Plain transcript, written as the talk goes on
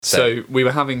So we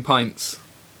were having pints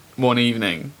one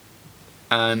evening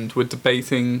and were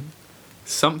debating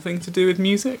something to do with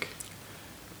music.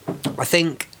 I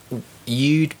think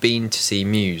you'd been to see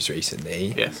Muse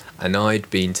recently. Yes. And I'd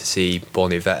been to see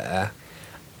Bon Iver,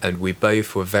 and we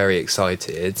both were very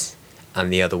excited,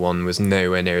 and the other one was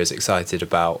nowhere near as excited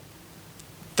about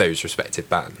those respective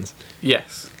bands.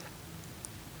 Yes.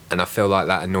 And I feel like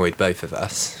that annoyed both of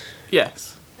us.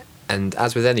 Yes. And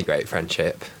as with any great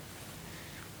friendship,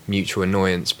 mutual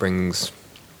annoyance brings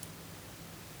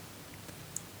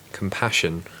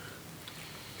compassion.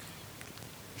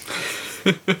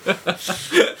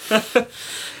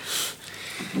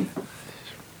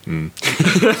 No,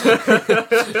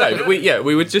 but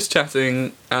we were just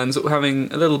chatting and sort of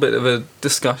having a little bit of a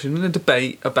discussion and a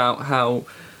debate about how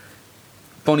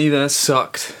Bon Iver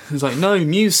sucked. It was like, no,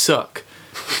 Muse suck.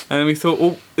 And we thought,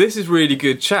 well, this is really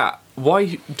good chat.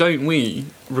 Why don't we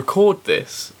record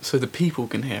this so the people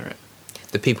can hear it?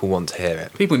 The people want to hear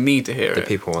it. People need to hear The it.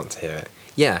 people want to hear it.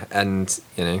 Yeah, and,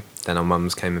 you know, then our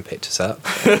mums came and picked us up.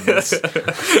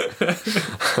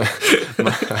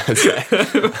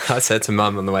 I said to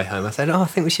Mum on the way home, I said, I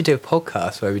think we should do a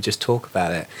podcast where we just talk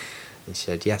about it. And she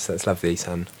said, yes, that's lovely,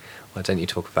 son. Why don't you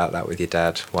talk about that with your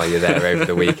dad while you're there over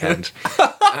the weekend?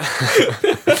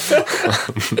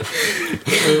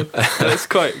 That's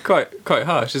quite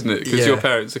harsh, isn't it? Because your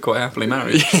parents are quite happily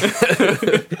married.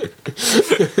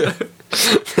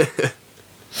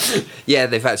 Yeah,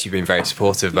 they've actually been very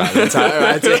supportive about the entire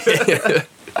idea.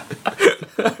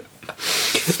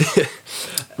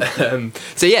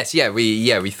 So yes,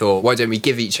 we thought, why don't we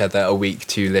give each other a week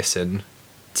to listen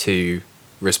to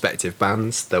respective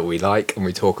bands that we like and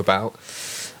we talk about,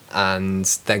 and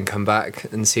then come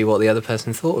back and see what the other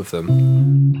person thought of them.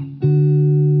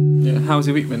 Yeah, how's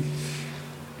your week been?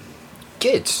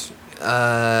 Good.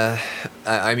 I'm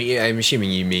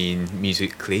assuming you mean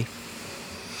musically.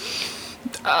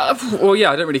 Well,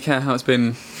 yeah, I don't really care how it's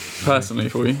been personally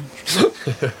for you.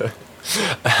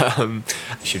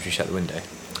 Should we shut the window?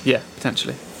 Yeah,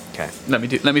 potentially. Okay. Let me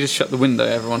just shut the window,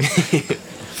 everyone.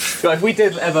 God, if we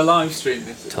did ever live stream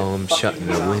this, Tom shutting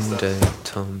the window.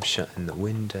 Tom shutting the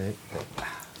window.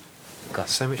 God,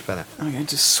 so much better. I'm going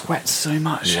to sweat so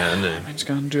much. Yeah, I know. I'm just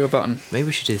going to do a button. Maybe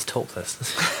we should do this topless.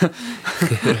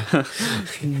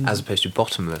 As opposed to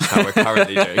bottomless, how we're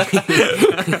currently doing.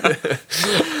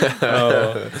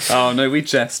 Oh no, we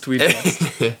jest.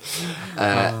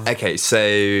 Okay,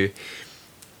 so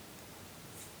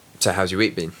how's your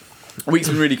week been? Week's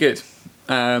been really good.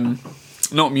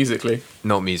 Not musically,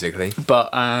 Not musically. but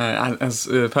as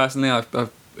personally,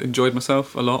 I've enjoyed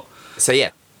myself a lot. So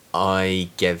yeah, I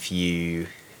gave you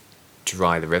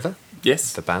Dry the River,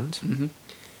 Yes, the band, Mhm.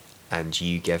 and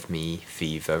you gave me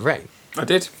Fever Ray, I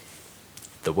did.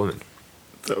 the woman.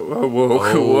 Whoa, whoa,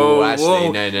 Oh, whoa, actually,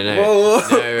 whoa. no.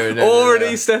 Whoa. No.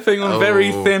 Already stepping on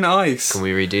very Oh. thin ice. Can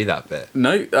we redo that bit?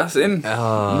 No, that's in.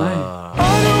 Oh.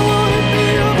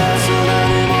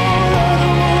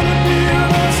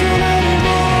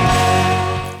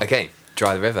 Okay,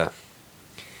 Dry the River.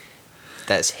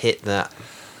 Let's hit that.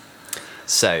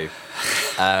 So,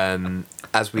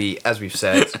 as we've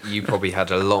said, you probably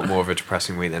had a lot more of a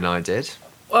depressing week than I did,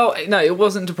 Well, no, it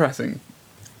wasn't depressing.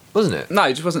 wasn't it? No,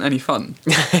 it just wasn't any fun.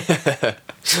 It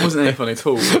wasn't any fun at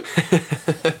all.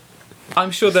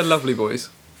 I'm sure they're lovely boys.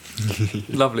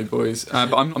 Lovely boys.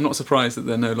 But I'm not surprised that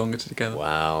they're no longer together.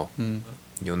 Wow. Hmm.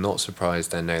 You're not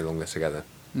surprised they're no longer together.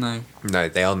 No, No,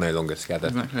 they are no longer together.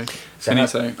 exactly. So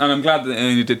Finito. And I'm glad that they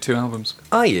only did 2 albums.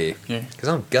 Are you? Yeah. Because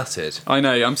I'm gutted. I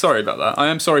know, I'm sorry about that. I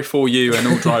am sorry for you and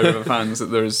all Dry River fans that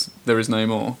there is no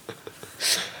more.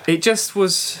 It just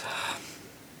was...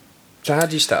 So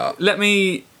how'd you start? Let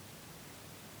me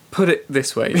put it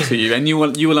this way to you, and you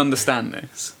will understand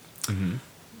this. Mm-hmm.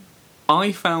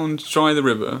 I found Dry the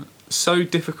River so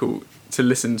difficult to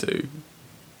listen to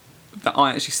that I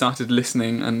actually started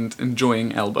listening and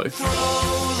enjoying Elbow.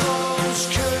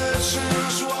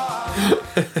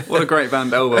 What a great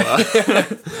band Elbow are.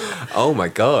 Oh my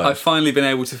god. I've finally been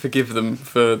able to forgive them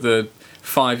for the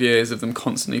 5 years of them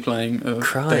constantly playing a day like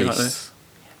Christ. this.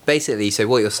 Basically, so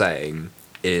what you're saying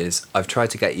is I've tried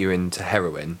to get you into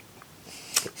heroin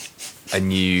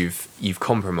and you've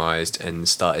compromised and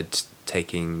started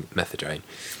taking methadone.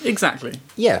 Exactly.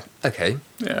 Yeah, okay.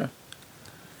 Yeah.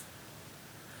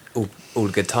 All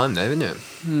a good time though, isn't it?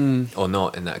 Hmm. Or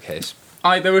not in that case.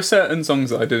 There were certain songs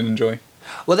that I did enjoy.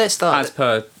 Well, let's start. As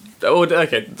per...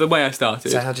 Okay, the way I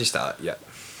started... So how'd you start? Yeah.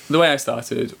 The way I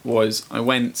started was I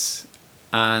went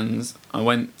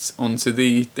onto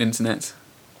the internet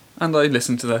and I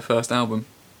listened to their first album.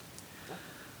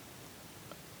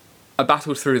 I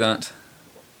battled through that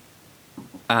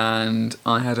and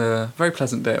I had a very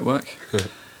pleasant day at work.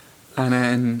 And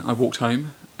then I walked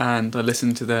home and I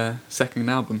listened to their second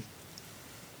album.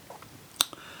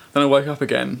 Then I woke up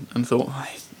again and thought, oh,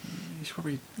 you should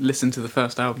probably listen to the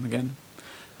first album again.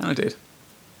 And I did.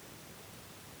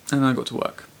 And then I got to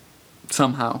work.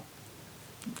 Somehow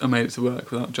I made it to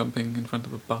work without jumping in front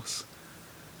of a bus.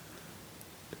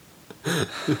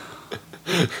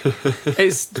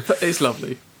 It's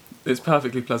lovely. It's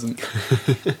perfectly pleasant.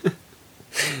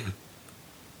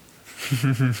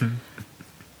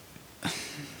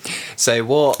 So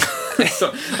what?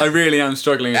 So, I really am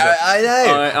struggling with that.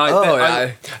 I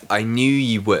know. I knew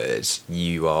you would.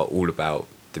 You are all about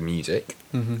the music,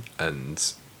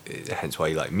 and hence why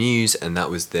you like Muse. And that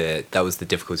was the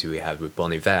difficulty we had with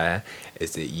Bon Iver,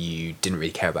 is that you didn't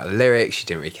really care about the lyrics. You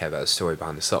didn't really care about the story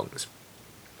behind the songs.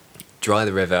 Dry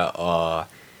the River are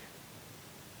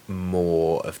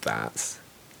more of that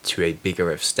to a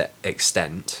bigger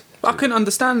extent. I couldn't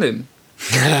understand him.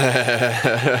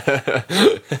 I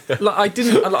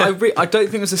don't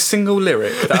think there's a single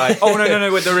lyric that I. Oh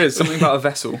no! Wait, there is something about a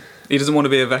vessel. He doesn't want to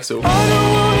be a vessel.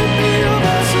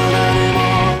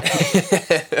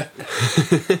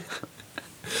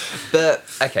 But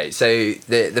okay, so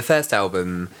the first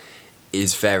album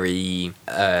is very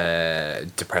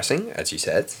depressing, as you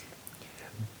said.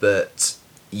 But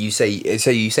you struggle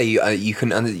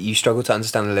to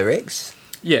understand the lyrics.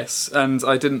 Yes, and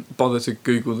I didn't bother to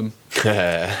Google them.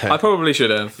 I probably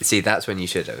should have. See, that's when you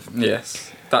should have.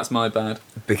 Yes, that's my bad.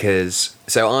 Because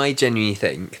I genuinely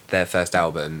think their first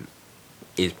album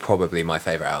is probably my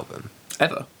favourite album.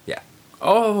 Ever? Yeah.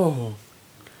 Oh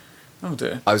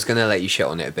dear. I was going to let you shit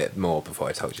on it a bit more before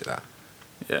I told you that.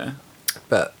 Yeah.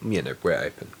 But, we're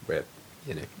open. We're,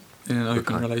 in an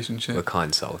open relationship. We're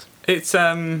kind souls. It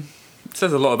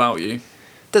says a lot about you.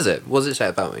 Does it? What does it say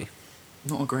about me?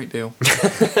 Not a great deal.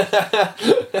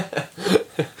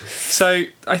 So,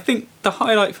 I think the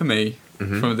highlight for me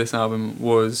from this album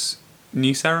was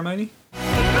New Ceremony.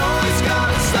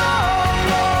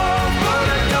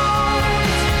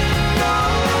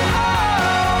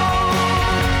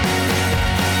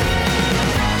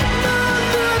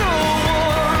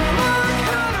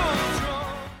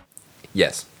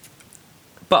 Yes.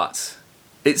 But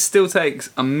it still takes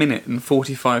a minute and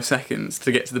 45 seconds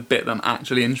to get to the bit that I'm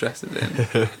actually interested in.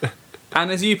 And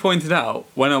as you pointed out,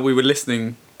 when we were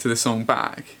listening to the song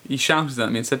back, you shouted at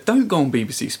me and said, "Don't go on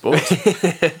BBC Sport."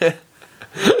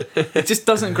 It just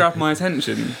doesn't grab my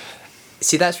attention.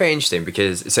 See, that's very interesting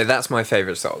because that's my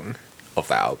favourite song of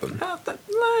the album. No,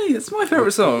 it's my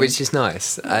favourite song. Which is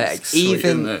nice. Sweet,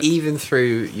 even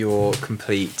through your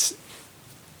complete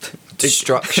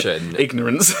destruction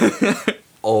ignorance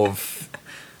of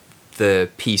the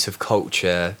piece of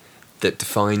culture that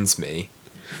defines me,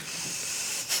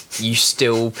 you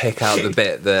still pick out the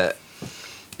bit that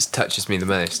touches me the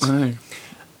most. I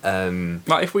know.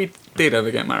 Like, if we did ever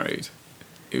get married,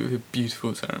 it would be a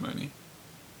beautiful ceremony.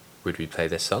 Would we play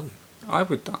this song? I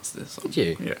would dance this song. Would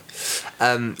you? Yeah.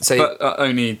 But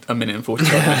only a minute and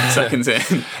 45 seconds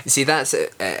in. See, this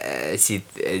is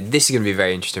going to be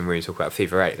very interesting when we talk about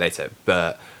Fever 8 later,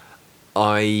 but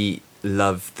I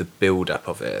love the build-up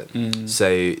of it.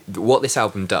 So what this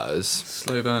album does...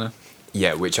 Slow burner.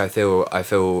 Yeah, which I feel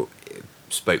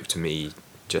spoke to me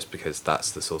just because that's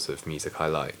the sort of music I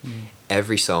like.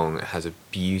 Every song has a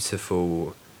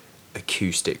beautiful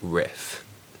acoustic riff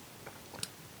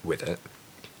with it.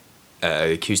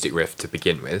 Acoustic riff to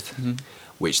begin with,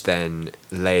 which then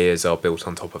layers are built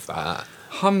on top of that.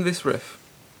 Hum this riff.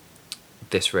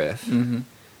 Ding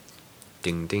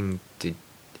ding ding.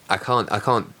 I can't. I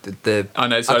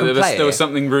know. So there was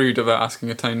something rude about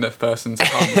asking a tone deaf person to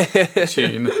hum a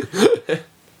tune.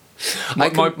 My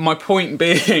point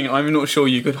being, I'm not sure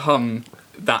you could hum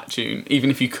that tune,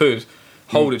 even if you could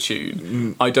hold a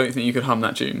tune. I don't think you could hum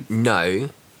that tune.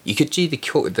 No, you could do the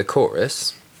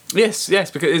chorus. Yes,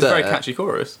 because it's a very catchy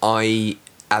chorus.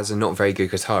 As a not very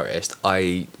good guitarist,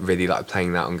 I really like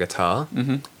playing that on guitar.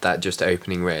 That just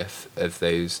opening riff of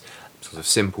those sort of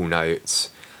simple notes.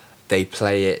 They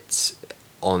play it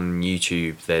on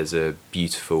YouTube. There's a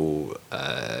beautiful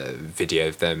video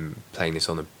of them playing this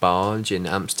on a barge in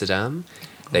Amsterdam.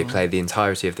 They play the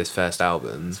entirety of this first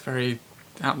album. It's very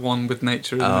at one with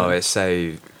nature, isn't it? It's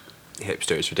so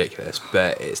hipster, it's ridiculous,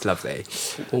 but it's lovely.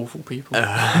 Awful people.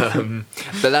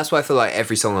 But that's why I feel like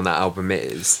every song on that album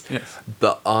is. Yes.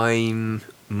 But I'm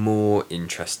more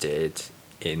interested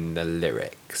in the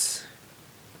lyrics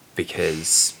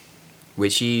because,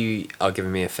 which you are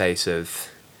giving me a face of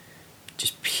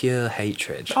just pure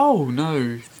hatred. Oh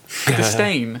no,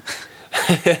 disdain.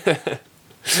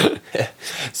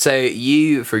 So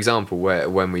you, for example,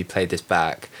 when we played this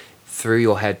back, threw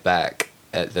your head back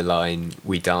at the line,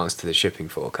 "We dance to the shipping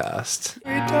forecast."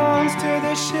 We dance to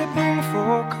the shipping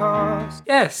forecast.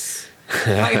 Yes.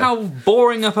 Like how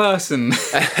boring a person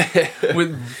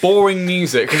with boring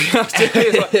music. It's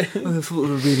like, oh, I thought it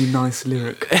was a really nice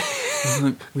lyric. It's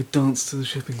like, we dance to the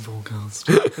shipping forecast.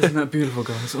 Isn't that beautiful,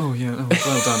 guys? Oh yeah, oh,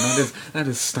 well done. That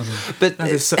is stunning. But that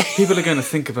is people are going to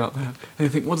think about that. They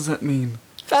think, what does that mean?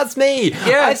 That's me.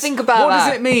 Yes. I think about what that.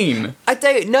 Does it mean? I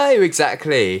don't know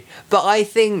exactly, but I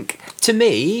think to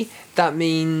me that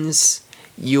means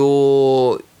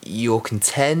you're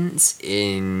content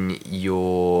in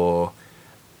your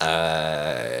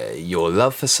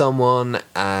love for someone,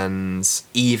 and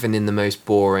even in the most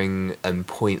boring and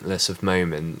pointless of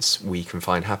moments, we can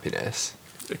find happiness.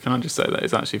 Can I just say that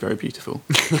it's actually very beautiful?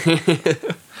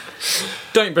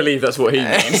 Don't believe that's what he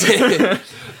means.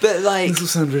 But like, This will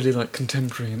sound really like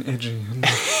contemporary and edgy. And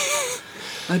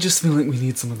I just feel like we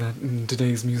need some of that in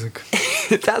today's music.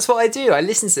 that's what I do. I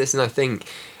listen to this and I think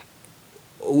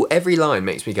every line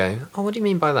makes me go, "Oh, what do you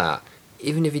mean by that?"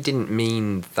 Even if he didn't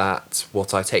mean that,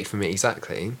 what I take from it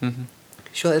exactly. Mm-hmm.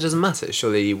 Surely it doesn't matter.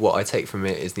 Surely what I take from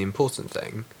it is the important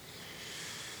thing.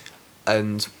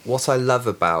 And what I love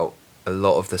about a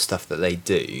lot of the stuff that they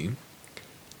do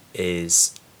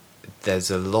is there's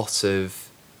a lot of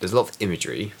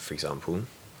imagery, for example.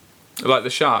 Like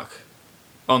the shark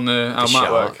on the album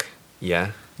artwork. Shark.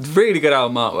 Yeah. Really good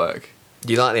album artwork.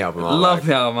 Do you like the album I artwork? love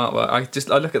the album artwork.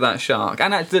 I look at that shark,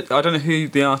 and I don't know who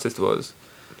the artist was,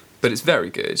 but it's very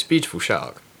good. It's a beautiful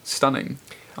shark. Stunning.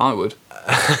 I would.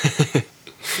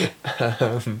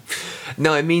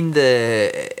 No, I mean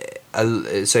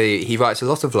so he writes a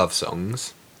lot of love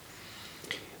songs,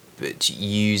 but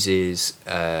uses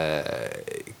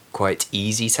quite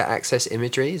easy to access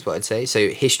imagery, is what I'd say. So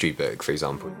History Book, for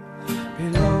example.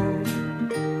 Below.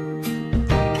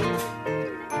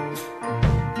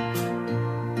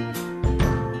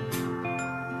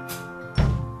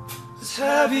 As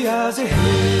heavy as a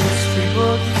history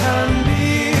book can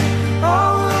be, I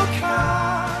will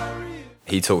carry.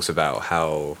 He talks about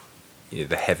how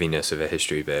the heaviness of a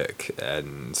history book,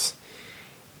 and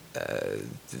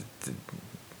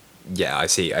yeah, I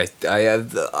see. I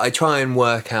try and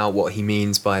work out what he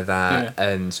means by that,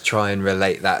 and try and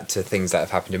relate that to things that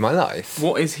have happened in my life.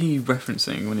 What is he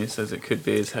referencing when he says it could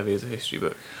be as heavy as a history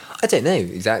book? I don't know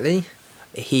exactly.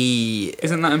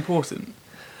 Isn't that important?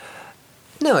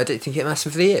 No, I don't think it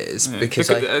massively is, Yeah,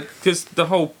 because the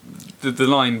whole the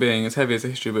line being as heavy as a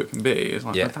history book can be is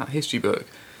like that history book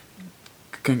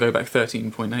can go back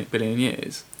 13.8 billion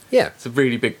years. Yeah. It's a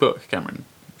really big book, Cameron.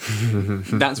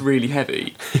 That's really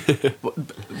heavy.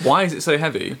 Why is it so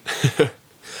heavy?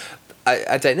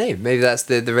 I don't know. Maybe that's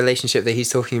the relationship that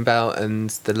he's talking about and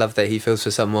the love that he feels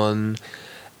for someone.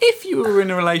 If you were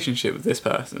in a relationship with this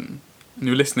person and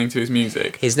you were listening to his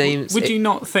music, His name's... would you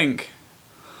not think,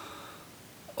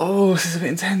 oh, this is a bit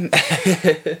intense?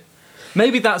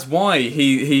 Maybe that's why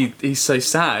he's so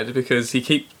sad, because he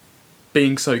keeps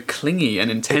being so clingy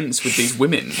and intense with these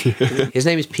women. His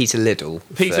name is Peter Liddell.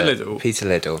 Peter Liddell. Peter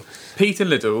Liddell. Peter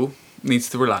Liddell needs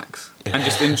to relax and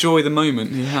just enjoy the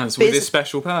moment he has with this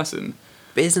special person.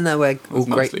 But isn't that where all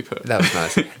great... nicely put. That was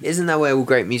nice. Isn't that where all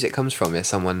great music comes from? Is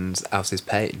someone else's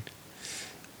pain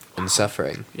and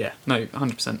suffering. Yeah, no,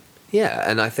 100%. Yeah,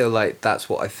 and I feel like that's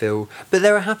what I feel. But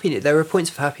there are points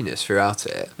of happiness throughout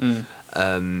it.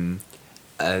 And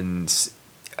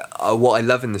what I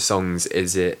love in the songs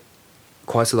is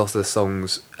quite a lot of the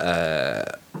songs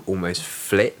almost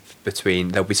flip between...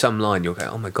 There'll be some line you'll go,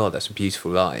 oh my god, that's a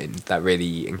beautiful line. That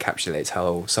really encapsulates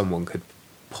how someone could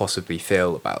possibly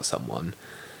feel about someone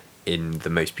in the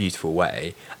most beautiful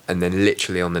way. And then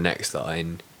literally on the next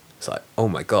line, it's like, oh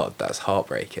my god, that's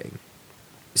heartbreaking.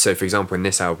 So, for example, in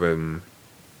this album,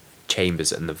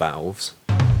 Chambers and the Valves,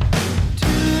 Two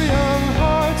young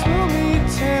hearts will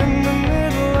meet in the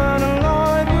middle and a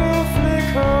light will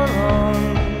flicker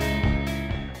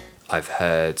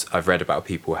on. I've read about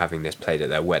people having this played at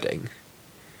their wedding.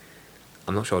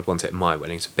 I'm not sure I'd want it at my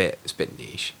wedding. It's a bit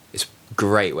niche. It's a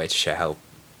great way to share how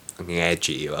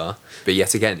edgy you are. But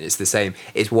yet again, it's the same.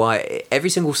 It's why every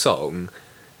single song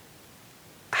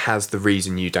has the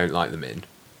reason you don't like them in.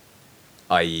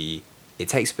 I.e., it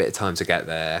takes a bit of time to get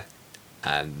there,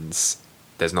 and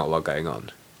there's not a lot going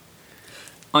on.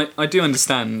 I do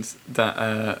understand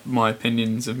that my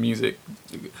opinions of music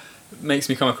makes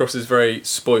me come across as very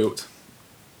spoilt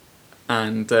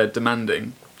and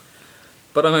demanding,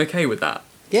 but I'm okay with that.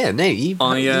 Yeah, no, you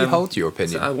hold your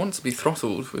opinion. So I want to be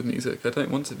throttled with music. I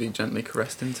don't want to be gently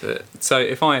caressed into it. So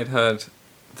if I had heard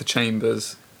the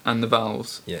Chambers and the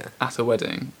vowels Yeah. at a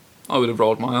wedding, I would have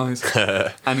rolled my eyes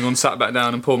and gone sat back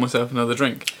down and poured myself another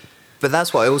drink. But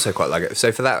that's what I also quite like.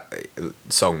 So for that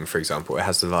song, for example, it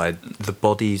has the line, "The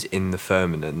bodies in the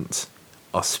firmament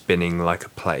are spinning like a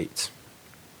plate."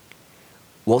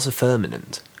 What's a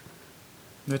firmament?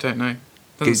 I don't know.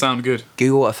 Doesn't Good. sound good.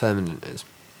 Google what a firmament is.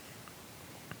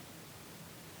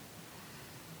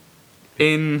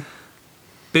 In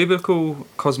biblical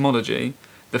cosmology,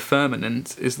 the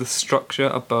firmament is the structure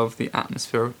above the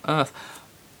atmosphere of Earth,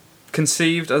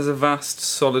 conceived as a vast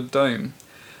solid dome.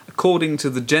 According to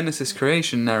the Genesis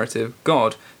creation narrative,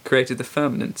 God created the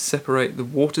firmament to separate the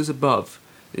waters above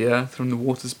the Earth from the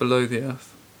waters below the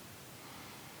Earth.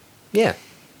 Yeah.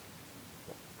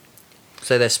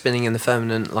 So they're spinning in the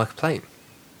firmament like a plate.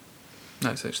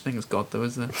 No such thing as God, though,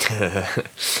 is there?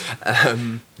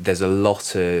 There's a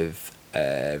lot of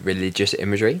religious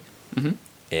imagery Mm-hmm.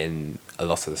 in a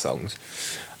lot of the songs.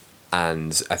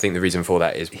 And I think the reason for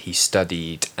that is he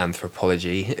studied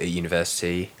anthropology at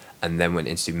university and then went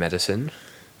into medicine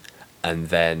and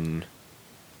then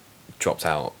dropped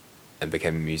out and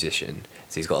became a musician.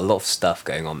 So he's got a lot of stuff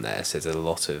going on there. So there's a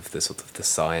lot of the sort of the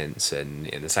science, and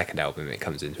in the second album it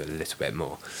comes into a little bit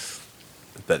more.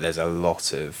 But there's a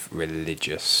lot of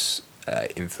religious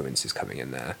influences coming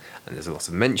in there, and there's a lot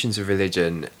of mentions of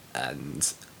religion,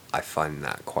 and I find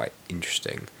that quite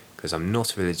interesting because I'm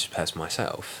not a religious person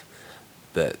myself,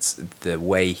 but the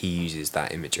way he uses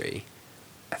that imagery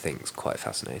I think is quite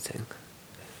fascinating.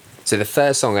 So the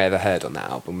first song I ever heard on that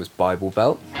album was Bible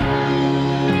Belt.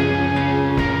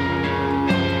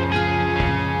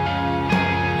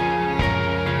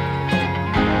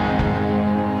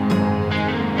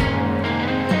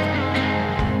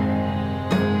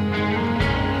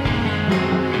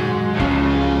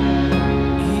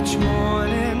 Each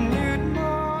morning you'd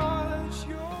march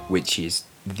your Which is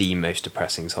the most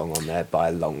depressing song on there by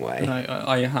a long way. No,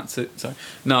 I had to. Sorry.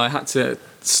 No, I had to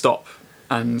stop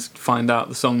and find out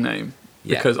the song name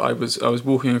Yeah. because I was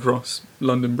walking across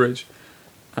London Bridge,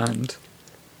 and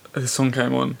the song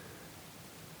came on.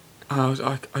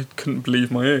 I couldn't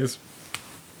believe my ears.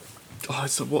 Oh,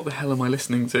 so what the hell am I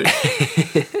listening to?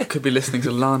 I could be listening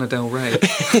to Lana Del Rey.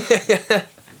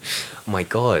 Oh my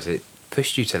god, it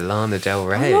pushed you to Lana Del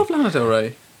Rey. I love Lana Del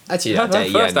Rey. Actually, Her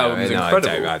first album is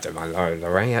incredible. I don't mind Lana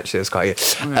Del Rey. Actually, that's quite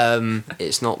good.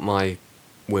 It's not my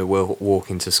we're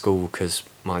walking to school because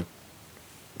my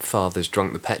father's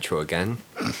drunk the petrol again,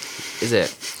 is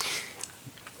it?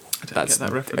 I don't get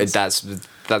that reference.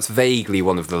 That's vaguely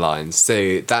one of the lines.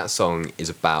 So that song is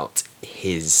about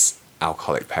his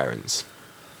alcoholic parents.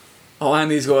 Oh,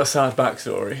 and he's got a sad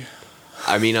backstory.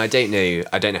 I mean, I don't know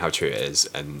how true it is,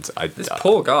 and This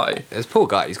poor guy. This poor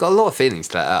guy. He's got a lot of feelings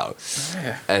to let out.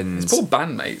 Yeah. And His poor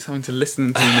bandmates having to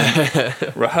listen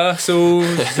to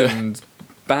rehearsals and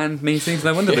band meetings.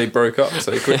 No wonder they broke up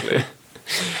so quickly.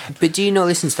 But do you not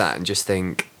listen to that and just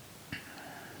think,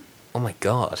 oh my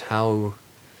god, how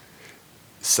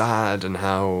sad and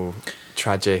how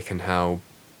tragic, and how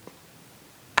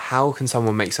can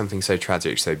someone make something so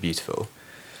tragic so beautiful?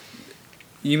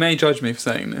 You may judge me for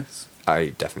saying this. I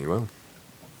definitely will.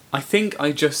 I think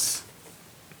I just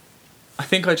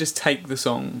take the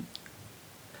song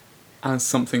as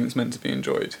something that's meant to be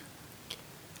enjoyed.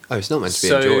 Oh, it's not meant to be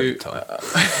So, enjoyed, Tom.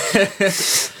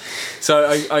 So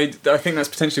I think that's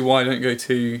potentially why I don't go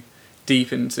too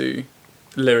deep into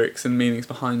lyrics and meanings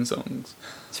behind songs.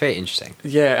 It's very interesting.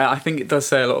 Yeah, I think it does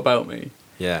say a lot about me.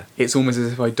 Yeah. It's almost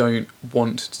as if I don't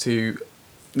want to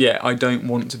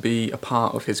be a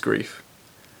part of his grief.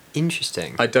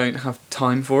 Interesting. I don't have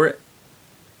time for it,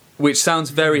 which sounds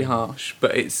very harsh,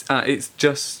 but it's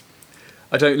just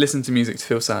I don't listen to music to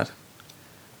feel sad.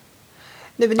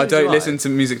 No, but I neither don't do listen to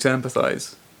music to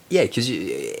empathise. Yeah, because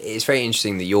it's very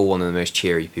interesting that you're one of the most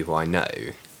cheery people I know,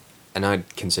 and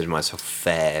I'd consider myself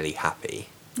fairly happy.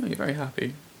 Oh, you're very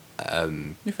happy.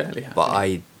 You're fairly happy. But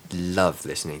I love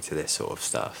listening to this sort of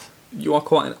stuff. You are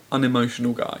quite an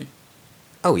unemotional guy.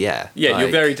 Oh yeah. Yeah, you're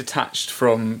like- very detached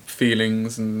from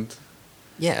feelings and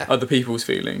Yeah. other people's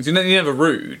feelings. You're never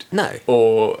rude. No.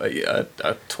 Or a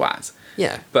twat.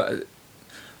 Yeah. But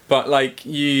like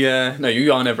you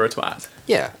are never a twat.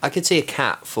 Yeah. I could see a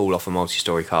cat fall off a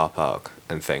multi-story car park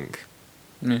and think,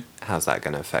 Yeah. how's that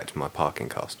going to affect my parking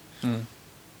cost? Mm.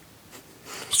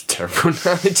 It's a terrible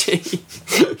analogy.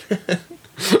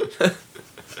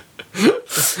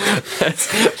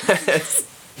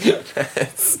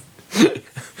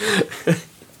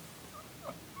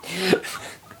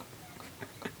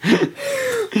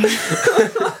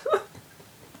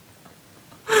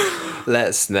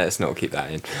 Let's not keep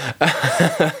that in.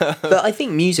 But I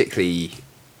think musically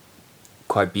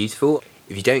quite beautiful.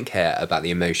 if you don't care about the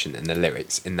emotion and the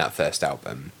lyrics in that first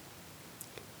album,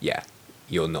 yeah,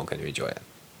 you're not going to enjoy it.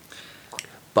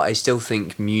 But I still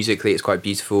think musically it's quite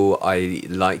beautiful. I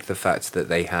like the fact that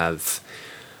they have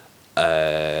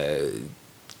the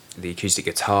acoustic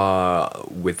guitar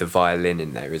with the violin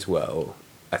in there as well.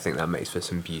 I think that makes for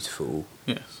some beautiful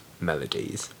Yes.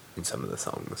 melodies in some of the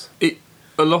songs.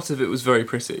 A lot of it was very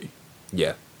pretty,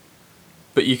 Yeah.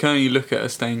 but you can only look at a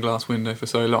stained glass window for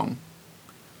so long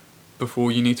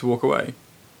before you need to walk away.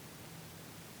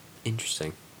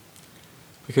 Interesting.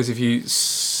 Because if you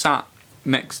sat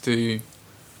next to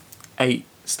 8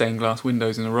 stained glass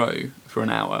windows in a row for an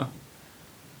hour,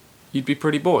 you'd be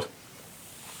pretty bored.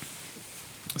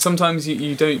 Sometimes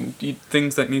things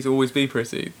don't need to always be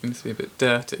pretty. They need to be a bit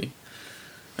dirty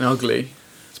and ugly.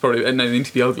 They need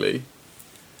to be ugly.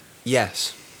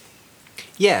 Yes.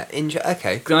 Yeah,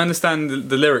 okay. 'Cause I understand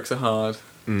the lyrics are hard,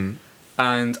 Mm.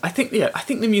 and I think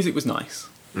the music was nice.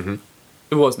 Mm-hmm.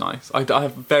 It was nice. I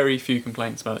have very few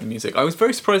complaints about the music. I was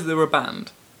very surprised that they were a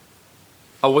band.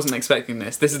 I wasn't expecting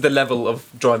this. This is the level of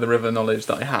Dry the River knowledge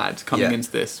that I had coming Yeah.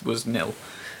 into this was nil.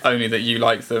 Only that you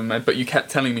liked them, but you kept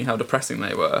telling me how depressing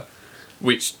they were,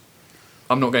 which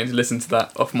I'm not going to listen to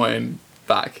that off my own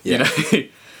back, Yeah. you know?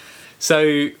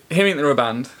 So, hearing that they were a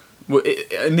band,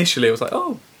 initially I was like,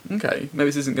 oh, okay, maybe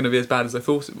this isn't going to be as bad as I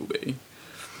thought it will be.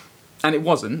 And it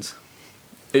wasn't.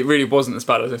 It really wasn't as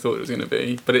bad as I thought it was going to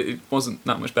be, but it wasn't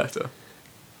that much better.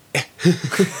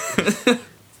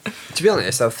 To be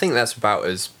honest, I think that's about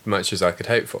as much as I could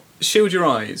hope for. Shield Your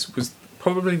Eyes was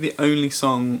probably the only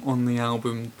song on the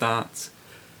album that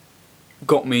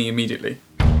got me immediately.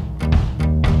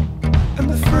 And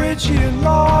the Phrygian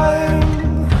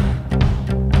lime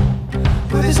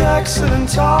with his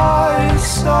excellent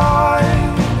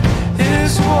eyesight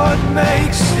is what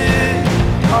makes it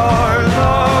our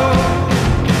love.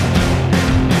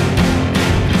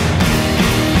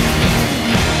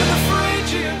 And the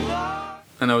Phrygian lime.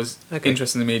 And I was Okay.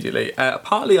 interested immediately.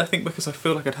 Partly, I think, because I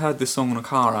feel like I'd heard this song on a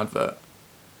car advert.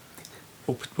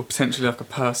 Or potentially like a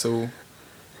Persil,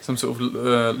 some sort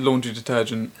of laundry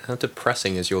detergent. How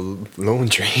depressing is your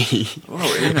laundry?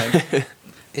 Well, you know.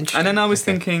 Interesting. And then I was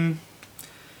Okay. thinking,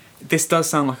 this does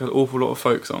sound like an awful lot of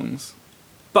folk songs,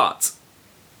 but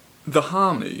the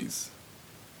harmonies,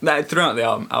 throughout the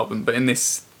album, but in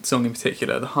this song in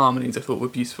particular, the harmonies I thought were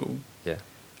beautiful. Yeah.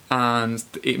 And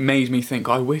it made me think,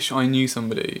 I wish I knew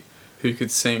somebody who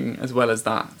could sing as well as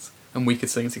that, and we could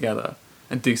sing together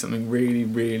and do something really,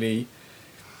 really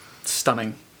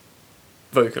stunning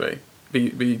vocally.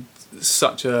 Be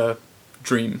such a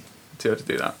dream to be able to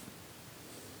do that.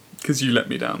 Because you let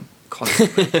me down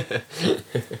constantly.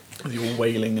 With your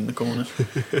wailing in the corner.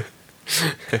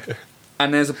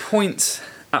 And there's a point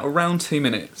at around 2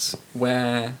 minutes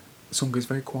where the song goes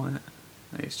very quiet.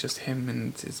 It's just him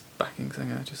and his backing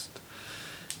singer just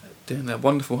doing their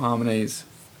wonderful harmonies.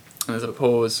 And there's a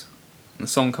pause, and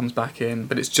the song comes back in,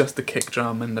 but it's just the kick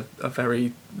drum and a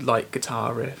very light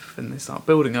guitar riff, and they start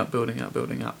building up.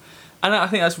 And I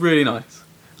think that's really nice.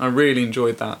 I really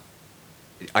enjoyed that.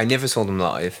 I never saw them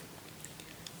live,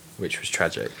 which was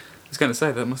tragic. I was going to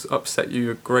say, that must upset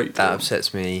you a great deal. That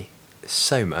upsets me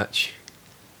so much.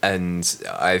 And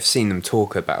I've seen them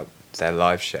talk about their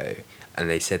live show, and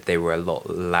they said they were a lot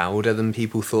louder than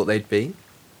people thought they'd be.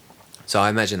 So I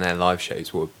imagine their live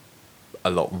shows were a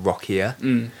lot rockier,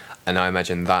 and I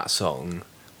imagine that song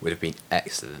would have been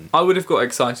excellent. I would have got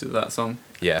excited at that song.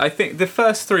 Yeah. I think the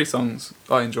first 3 songs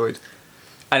I enjoyed,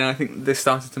 and I think this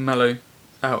started to mellow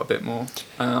out a bit more,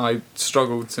 and I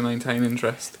struggled to maintain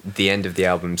interest. The end of the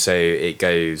album, so it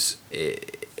goes,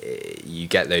 you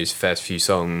get those first few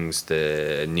songs,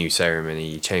 the New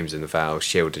Ceremony, Chambers in the Vow,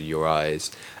 Shielded Your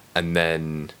Eyes, and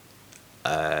then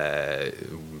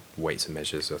Weights and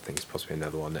Measures, I think is possibly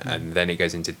another one, and then it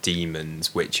goes into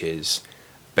Demons, which is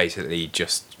basically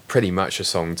just pretty much a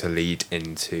song to lead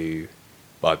into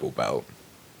Bible Belt.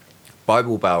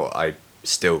 Bible Belt I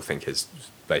still think is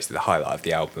basically the highlight of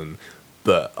the album,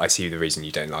 but I see the reason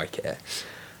you don't like it.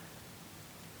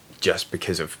 Just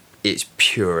because of its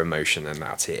pure emotion, and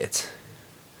that's it.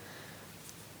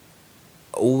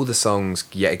 All the songs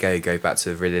yet again go back to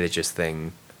the religious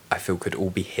thing, I feel could all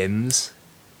be hymns.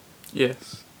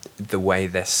 Yes. The way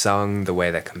they're sung, the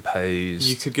way they're composed.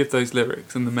 You could give those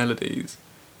lyrics and the melodies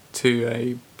to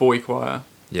a boy choir,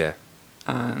 Yeah.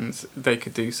 and they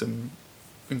could do some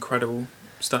incredible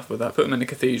stuff with that. Put them in a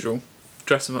cathedral,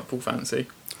 dress them up all fancy.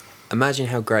 Imagine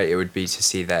how great it would be to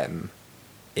see them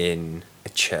in a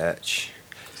church.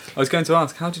 I was going to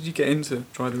ask, how did you get into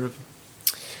Dry the River?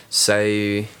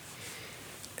 So,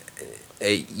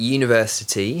 at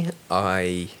university,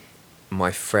 my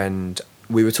friend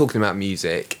we were talking about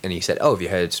music, and he said, "Oh, have you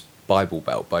heard Bible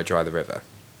Belt by Dry the River?"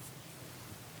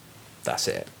 That's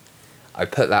it. I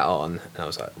put that on, and I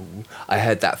was like, ooh. I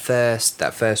heard that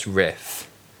first riff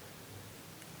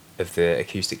of the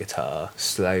acoustic guitar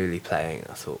slowly playing.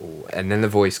 I thought, ooh. And then the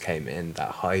voice came in,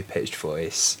 that high-pitched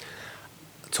voice,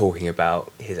 talking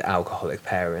about his alcoholic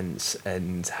parents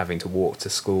and having to walk to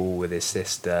school with his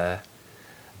sister,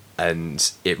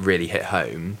 and it really hit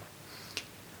home.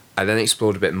 I then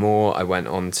explored a bit more. I went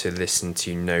on to listen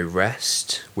to No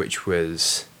Rest, which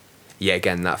was, yet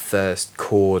again, that first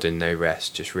chord in No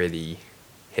Rest just really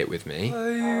hit with me.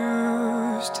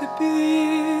 I used to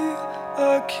be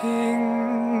a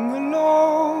king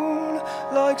alone,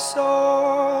 like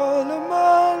Solomon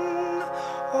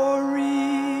or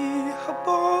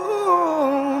Rehoboam,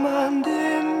 and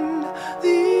in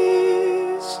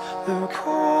these the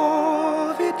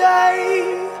Corvidae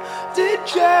did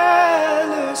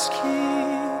jealous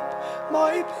keep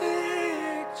my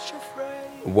picture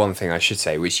frame. One thing I should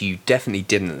say, which you definitely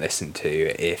didn't listen to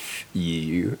if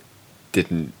you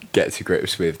didn't get to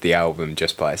grips with the album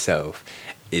just by itself,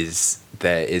 is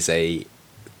there is a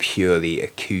purely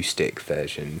acoustic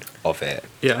version of it.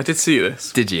 Yeah, I did see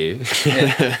this. Did you?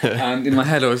 Yeah. And in my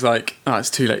head I was like, oh, it's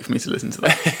too late for me to listen to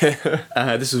that.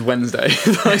 This was Wednesday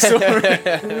that I saw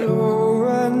it. Lo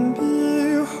and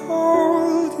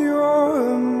behold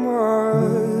your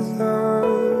mother.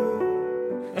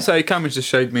 So Cameron just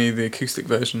showed me the acoustic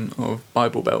version of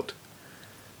Bible Belt,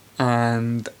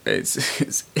 and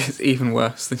it's even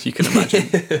worse than you can imagine.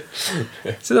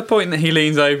 To the point that he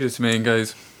leans over to me and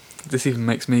goes, "This even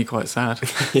makes me quite sad."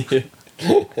 Do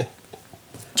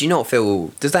you not feel?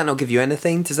 Does that not give you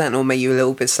anything? Does that not make you a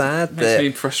little bit sad? It makes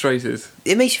me frustrated.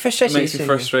 It makes you frustrated. It makes me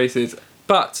frustrated.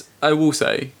 But I will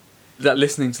say that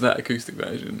listening to that acoustic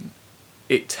version,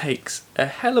 it takes a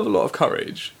hell of a lot of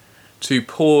courage to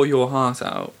pour your heart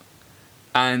out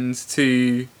and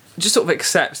to just sort of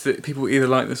accept that people either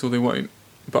like this or they won't,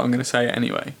 but I'm going to say it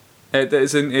anyway.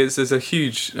 There's a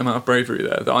huge amount of bravery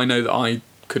there that I know that I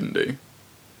couldn't do.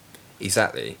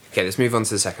 Exactly. Okay, let's move on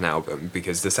to the second album,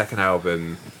 because the second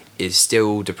album is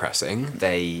still depressing.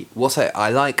 I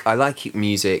like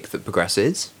music that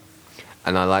progresses,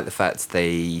 and I like the fact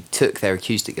they took their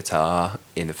acoustic guitar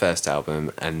in the first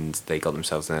album and they got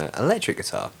themselves an electric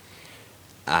guitar.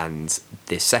 And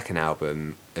this second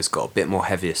album has got a bit more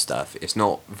heavier stuff. It's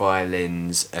not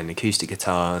violins and acoustic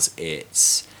guitars,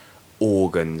 it's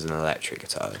organs and electric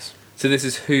guitars. So this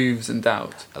is Hooves and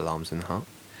Doubt. Alarms in the Heart.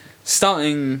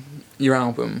 Starting your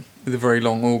album with a very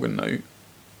long organ note,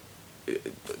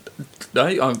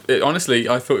 honestly,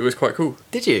 I thought it was quite cool.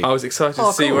 Did you? I was excited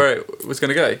to see cool. where it was going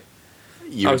to go.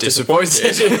 You I were was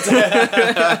disappointed.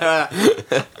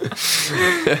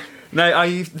 No,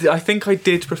 I think I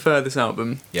did prefer this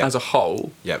album as a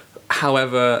whole. Yep.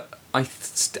 However, I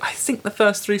think the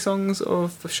first 3 songs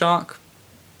of the Shark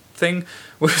thing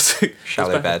was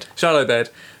Shallow Bed. Shallow Bed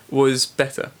was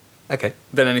better Okay.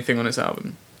 than anything on its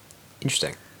album.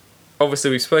 Interesting. Obviously,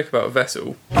 we spoke about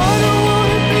Vessel.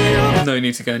 No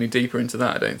need to go any deeper into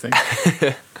that, I don't think.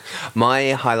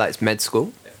 My highlight's Med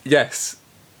School. Yes.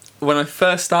 When I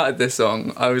first started this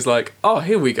song, I was like, oh,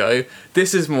 here we go.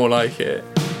 This is more like it.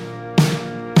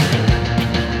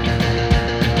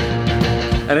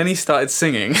 And then he started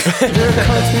singing. They're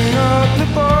cutting up the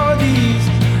bodies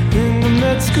in the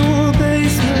med school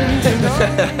basement.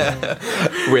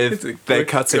 With they're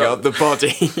cutting up the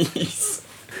bodies.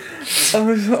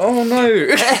 Oh no.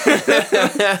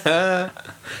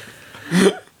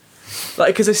 Like,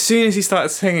 because as soon as he started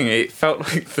singing, it felt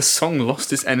like the song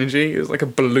lost its energy. It was like a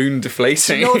balloon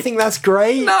deflating. You don't think that's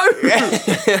great? No.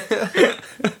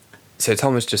 So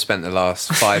Thomas just spent the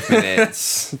last 5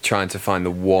 minutes trying to find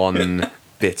the one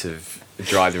bit of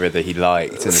Dry the River he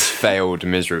liked and has failed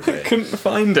miserably. Couldn't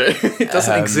find it. It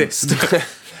doesn't exist.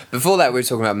 Before that, we were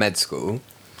talking about Med School,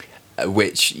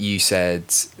 which you said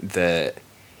that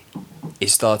it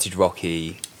started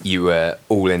rocky, you were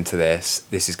all into this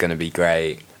is going to be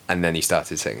great, and then he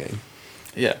started singing.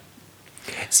 Yeah.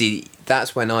 See,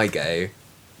 that's when I go,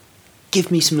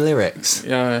 give me some lyrics.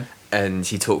 Yeah. And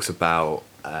he talks about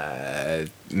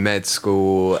med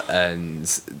school and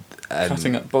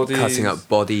Cutting up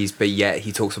bodies. But yet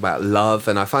he talks about love,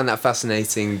 and I find that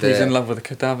fascinating. That He's in love with a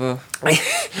cadaver.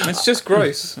 It's just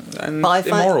gross and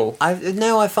immoral. I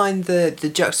find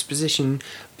the juxtaposition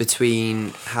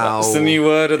between how... That's the new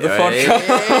word of the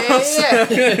podcast.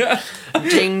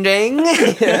 Ding ding.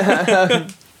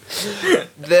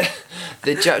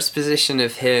 The juxtaposition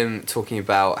of him talking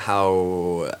about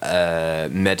how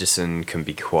medicine can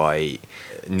be quite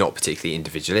not particularly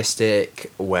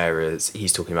individualistic, whereas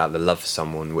he's talking about the love for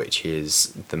someone, which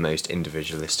is the most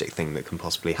individualistic thing that can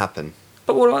possibly happen.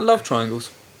 But what about love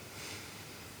triangles?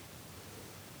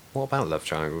 What about love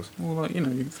triangles? Well, like, you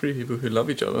know, three people who love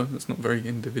each other. That's not very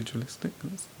individualistic.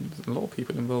 There's a lot of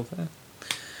people involved there.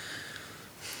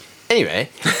 Anyway.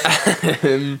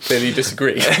 Clearly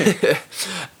disagree.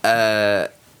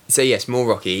 So yes, more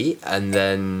rocky, and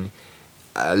then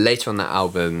later on that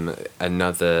album,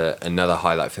 another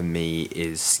highlight for me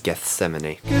is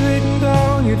Gethsemane. Getting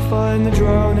down, you'd find the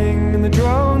drowning and the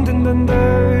drowned, and then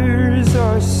there's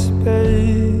our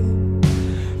space.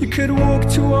 You could walk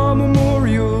to our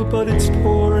memorial, but it's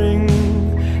pouring,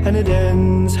 and it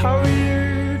ends how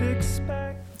you'd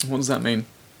expect. What does that mean?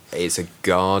 It's a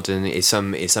garden. It's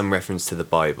some reference to the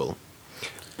Bible,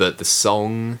 but the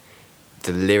song,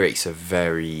 the lyrics are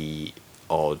very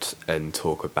odd and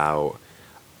talk about.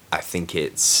 I think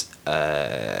it's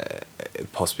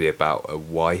possibly about a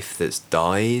wife that's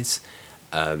died.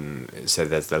 So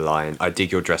there's the line, "I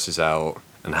dig your dresses out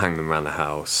and hang them around the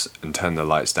house and turn the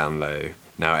lights down low.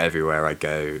 Now everywhere I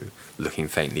go, looking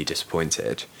faintly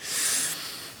disappointed."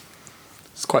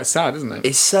 It's quite sad, isn't it?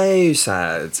 It's so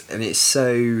sad and it's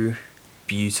so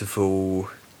beautiful.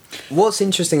 What's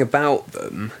interesting about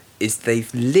them is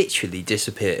they've literally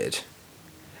disappeared.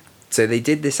 So they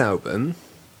did this album,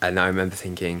 and I remember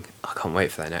thinking, I can't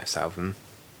wait for their next album.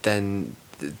 Then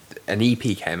an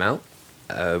EP came out,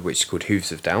 which is called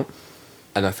Hooves of Doubt,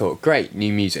 and I thought, great,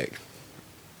 new music.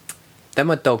 Then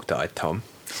my dog died, Tom.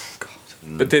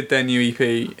 But did their new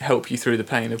EP help you through the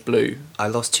pain of Blue? I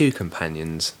lost 2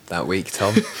 companions that week,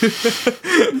 Tom.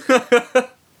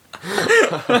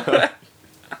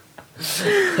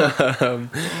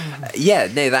 Yeah,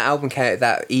 no,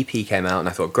 that EP came out, and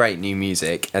I thought, great, new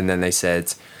music. And then they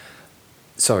said,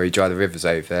 sorry, Dry the River's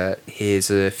over.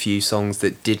 Here's a few songs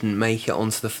that didn't make it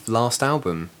onto the last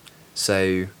album.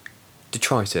 So,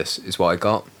 detritus is what I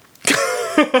got.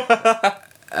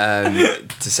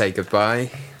 To say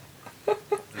goodbye.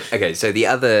 Okay, so the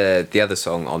other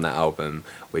song on that album,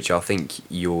 which I think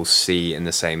you'll see in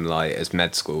the same light as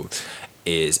Med School,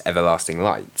 is Everlasting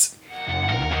Light.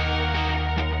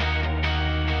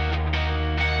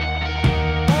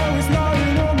 I was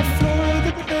lying on the floor of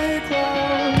the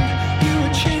playground. You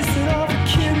were chasing off a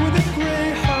kid with a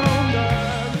greyhound.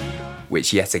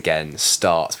 Which yet again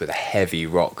starts with a heavy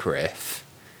rock riff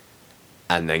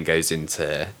and then goes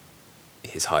into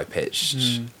his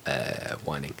high-pitched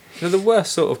whining. They're the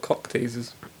worst sort of cock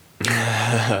teasers.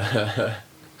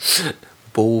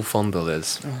 Ball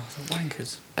fondlers. Oh, the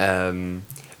wankers.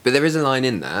 But there is a line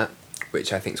in that,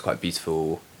 which I think is quite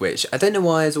beautiful, which I don't know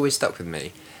why has always stuck with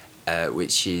me,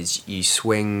 which is, you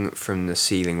swing from the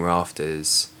ceiling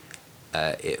rafters,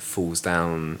 it falls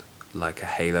down like a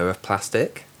halo of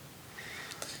plastic.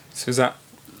 So is that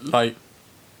like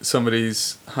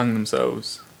somebody's hung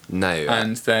themselves No.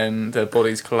 and then their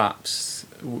bodies collapse,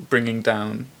 bringing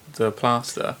down the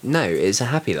plaster? No, it's a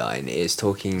happy line. It's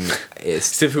talking...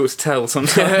 It's difficult to tell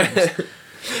sometimes.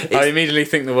 I immediately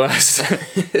think the worst.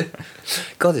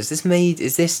 God, is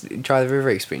this Dry the River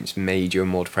experience made you a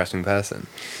more depressing person?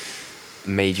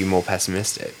 Made you more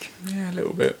pessimistic? Yeah, a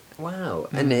little bit. Wow.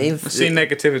 And if I see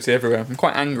negativity everywhere. I'm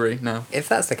quite angry now. if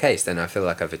that's the case, then I feel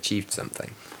like I've achieved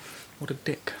something. What a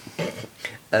dick.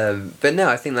 But no,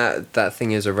 I think that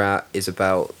thing is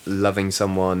about loving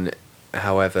someone,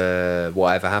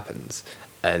 whatever happens,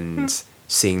 and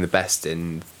seeing the best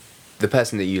in the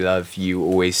person that you love. You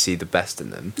always see the best in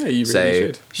them. Yeah, you really so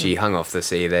should. She hung off the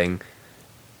ceiling.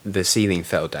 The ceiling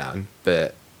fell down,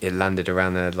 but it landed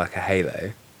around her like a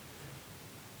halo.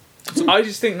 So I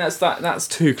just think that's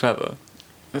too clever.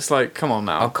 It's like, come on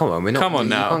now. Oh, come on, we're not. Come on you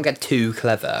now. can't get too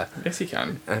clever. Yes, you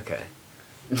can. Okay.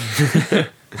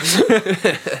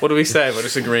 What do we say about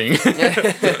disagreeing?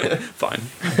 Fine.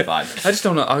 Fine. I just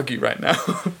don't want to argue right now.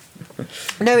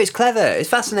 No, it's clever. It's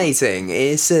fascinating.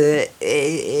 It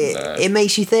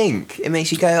makes you think. It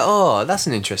makes you go, oh, that's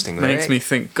an interesting lyric. Makes me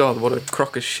think, God, what a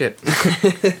crock of shit.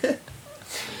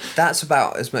 That's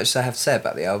about as much as I have to say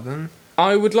about the album.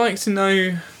 I would like to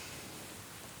know,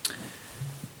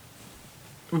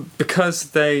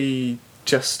 because they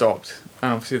just stopped,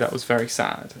 and obviously that was very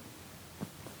sad.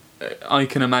 I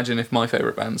can imagine if my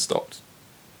favourite band stopped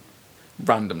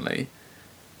randomly,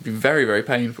 it'd be very, very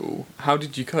painful. How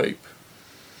did you cope?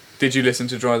 Did you listen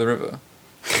to Dry the River?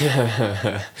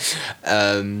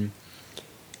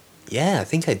 Yeah, I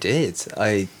think I did.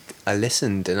 I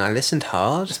listened, and I listened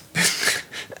hard.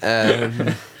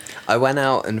 I went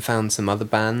out and found some other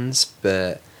bands,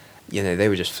 but they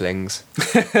were just flings.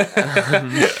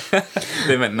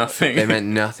 They meant nothing. They meant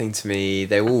nothing to me.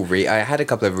 They were all I had a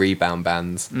couple of rebound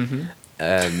bands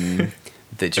that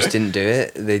just didn't do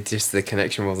it. The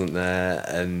connection wasn't there,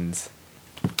 and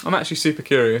I'm actually super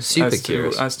curious.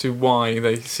 As to why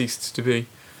they ceased to be.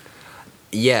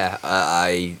 Yeah,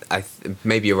 I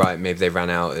maybe you're right. Maybe they ran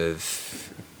out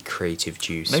of creative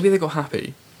juice. Maybe they got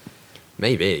happy.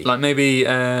 Maybe. Like maybe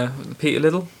Peter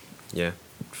Little Yeah.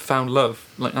 found love,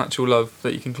 like actual love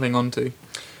that you can cling on to.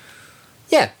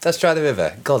 Yeah, that's Dry the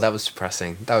River. God, that was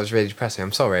depressing. That was really depressing.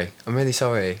 I'm sorry. I'm really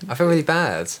sorry. I feel really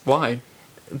bad Why?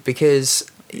 because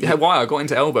Yeah, why? I got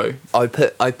into Elbow. I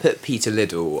put Peter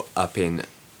Liddell up in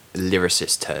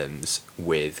lyricist terms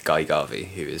with Guy Garvey,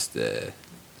 who is the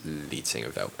lead singer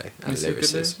of Elbow and Is he a good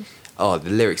lyricist. lyricist? Oh,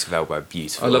 the lyrics of Elbow are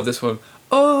beautiful. I love this one.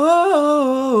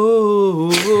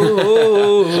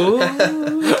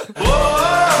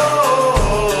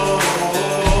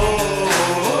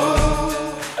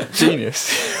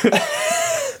 Genius.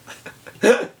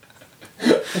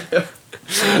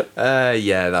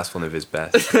 Yeah, that's one of his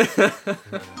best.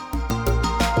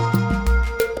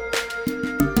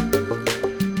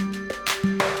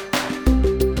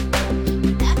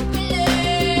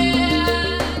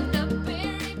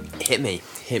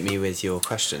 Hit me with your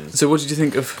questions. So, what did you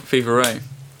think of Fever Ray?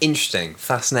 Interesting,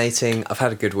 fascinating. I've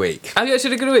had a good week. Have you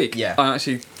actually had a good week? Yeah. I'm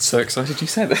actually so excited you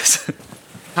said this.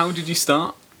 How did you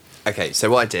start? Okay, so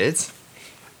what I did,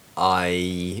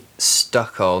 I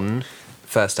stuck on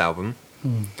first album.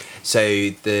 So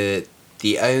the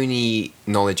only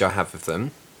knowledge I have of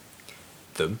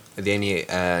the only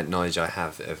knowledge I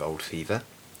have of Old Fever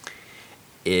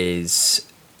is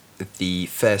the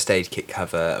First Aid Kit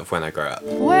cover of When I Grow Up.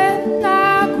 When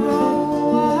I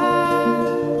grow up,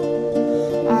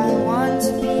 I want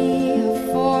to be a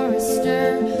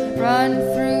forester, run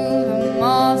through the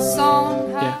moss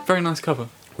on high. Yeah, very nice cover.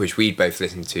 Which we'd both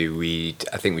listened to.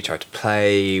 I think we tried to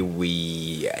play.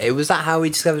 Was that how we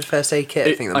discovered First Aid Kit?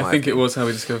 I think it was how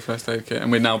we discovered First Aid Kit,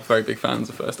 and we're now very big fans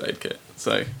of First Aid Kit.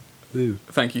 So,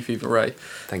 thank you, Fever Ray.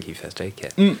 Thank you, First Aid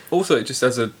Kit. Also, just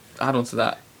as a add-on to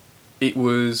that, it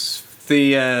was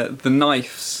the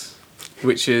Knifes,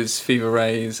 which is Fever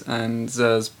Ray's and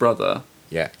Zer's brother,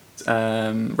 Yeah.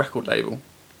 record label.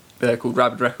 They're called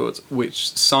Rabid Records,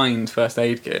 which signed First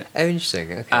Aid Kit. Oh,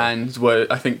 interesting. Okay. And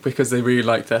I think because they really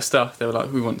liked their stuff, they were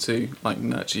like, we want to like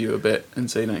nurture you a bit, and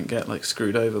so you don't get like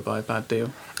screwed over by a bad deal.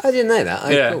 I didn't know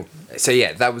that. Yeah. Cool. So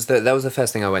yeah, that was the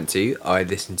first thing I went to. I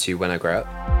listened to When I Grow Up.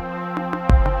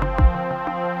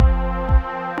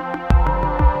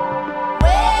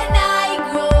 When I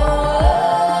grow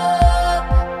up,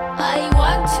 I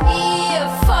want to be a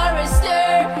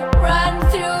forester, run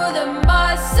through the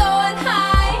moss on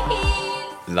high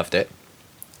heels. Loved it.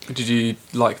 Did you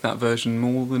like that version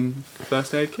more than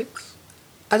First Aid Kit's?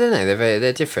 I don't know.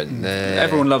 They're different.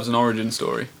 Everyone loves an origin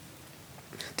story.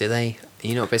 Do they? Are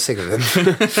you not a bit sick of them?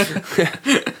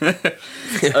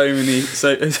 There's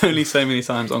only so many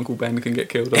times Uncle Ben can get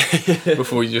killed off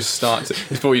before you're just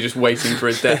waiting for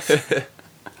his death.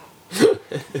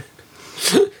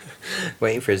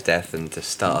 Waiting for his death and to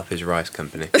start up his rice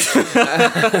company. Wait,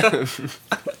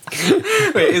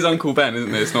 it is Uncle Ben,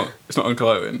 isn't it? It's not Uncle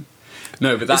Owen.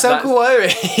 No, but It's Uncle Owen.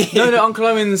 No, Uncle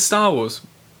Owen's Star Wars.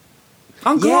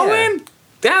 Uncle Yeah. Owen,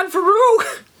 Dan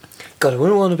Farouk. God, I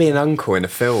wouldn't want to be an uncle in a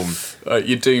film.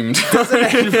 You're doomed.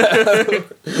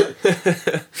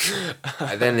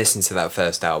 I then listened to that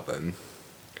first album.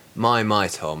 My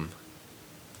Tom.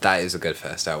 That is a good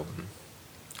first album.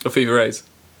 Of Fever Rays.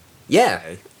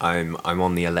 Yeah, I'm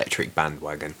on the electric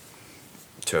bandwagon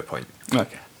to a point.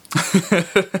 Okay.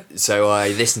 So I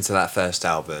listened to that first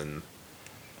album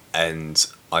and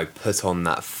I put on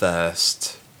that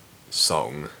first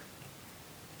song,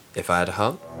 If I Had a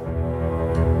Heart.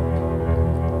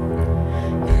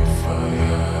 If I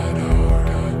had a heart,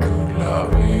 I could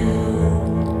love you.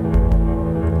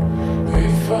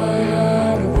 If I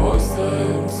had a voice that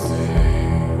would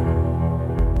sing.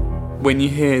 When you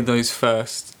hear those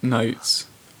first notes,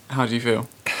 how do you feel?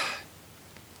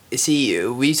 See,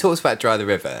 we talked about Dry the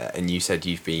River and you said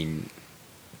you've been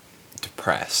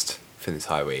depressed for the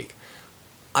entire week.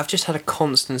 I've just had a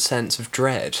constant sense of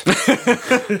dread.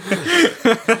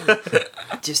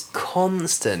 Just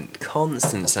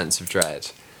constant sense of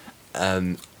dread.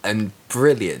 And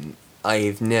brilliant.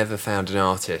 I've never found an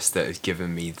artist that has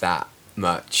given me that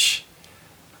much.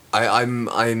 I'm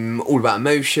all about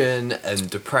emotion and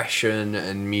depression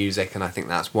and music, and I think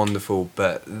that's wonderful.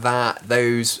 But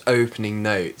those opening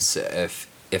notes of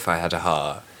If I Had a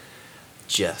Heart,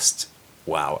 just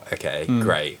wow. Okay,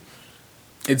 great.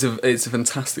 It's a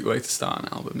fantastic way to start an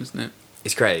album, isn't it?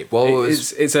 It's great.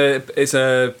 It's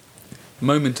a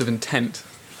moment of intent.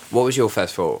 What was your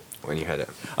first thought when you heard it?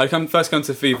 I first come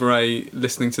to Fever Ray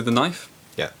listening to The Knife,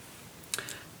 Yeah.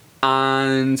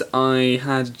 and I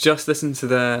had just listened to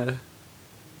their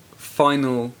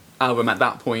final album at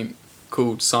that point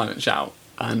called Silent Shout,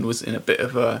 and was in a bit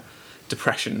of a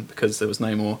depression because there was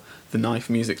no more The Knife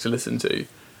music to listen to.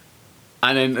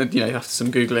 And then, after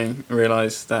some Googling, I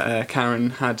realised that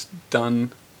Karen had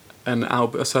done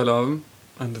a solo album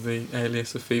under the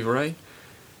alias of Fever Ray.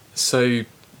 So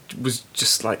was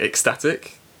just like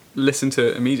ecstatic. Listened to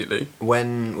it immediately.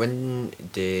 When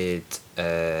did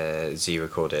Z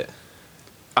record it?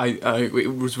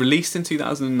 It was released in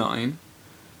 2009,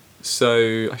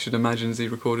 so I should imagine Z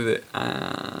recorded it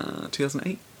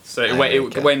 2008. So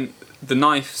it went The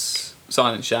Knife's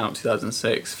Silent Shout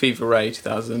 2006, Fever Ray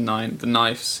 2009, The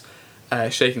Knife's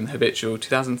Shaking the Habitual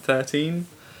 2013,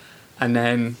 and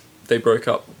then they broke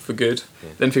up for good.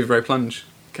 Yeah. Then Fever Ray Plunge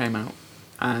came out,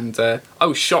 and I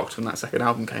was shocked when that second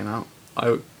album came out.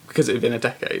 Because it had been a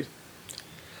decade.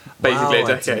 Basically Wow, a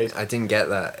decade. I didn't get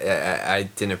that. I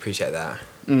didn't appreciate that.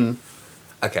 Mm.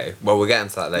 Okay, well, we'll get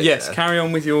into that later. Yes, carry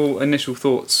on with your initial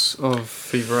thoughts of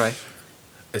Fever Ray.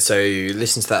 So,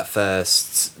 listen to that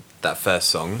first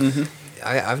song. Mm-hmm.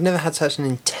 I've never had such an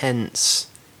intense...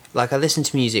 Like, I listen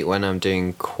to music when I'm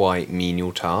doing quite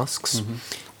menial tasks,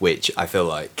 which I feel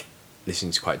like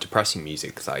listening to quite depressing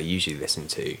music that I usually listen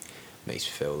to makes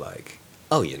me feel like,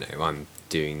 I'm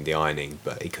doing the ironing,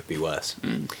 but it could be worse.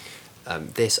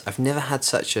 I've never had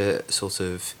such a sort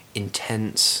of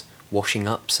intense washing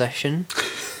up session.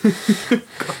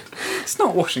 It's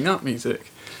not washing up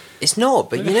music. It's not,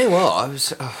 but you know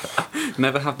what?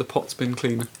 Never have the pots been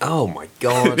cleaner. Oh my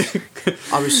god.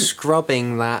 I was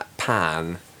scrubbing that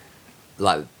pan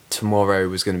like tomorrow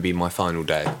was going to be my final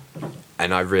day,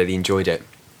 and I really enjoyed it.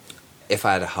 If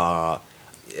I had a heart,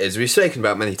 as we've spoken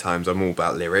about many times, I'm all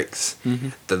about lyrics.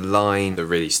 The line that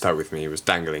really stuck with me was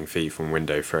 "Dangling feet from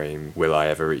window frame, will I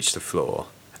ever reach the floor?"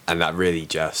 And that really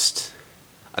just,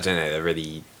 I don't know, that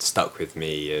really stuck with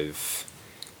me of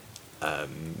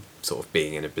sort of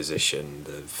being in a position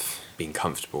of being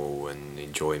comfortable and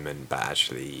enjoyment, but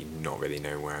actually not really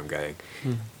knowing where I'm going.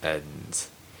 And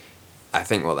I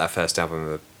think what that first album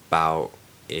is about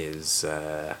is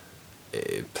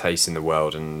place in the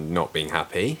world and not being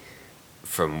happy,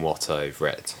 from what I've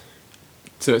read.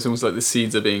 So it's almost like the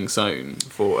seeds are being sown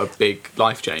for a big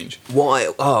life change.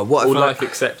 Life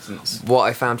acceptance. What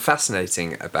I found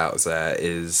fascinating about Zer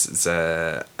is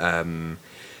the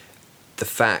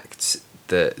fact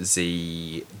that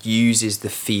Z uses the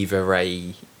Fever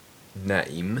Ray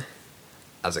name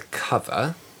as a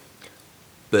cover,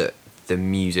 but the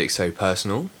music's so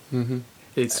personal.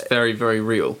 It's very, very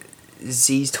real.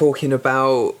 Z's talking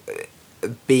about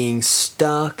being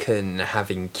stuck and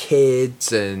having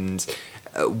kids and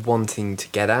wanting to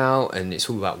get out, and it's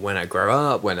all about when I grow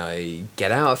up, when I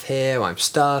get out of here, I'm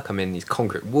stuck, I'm in these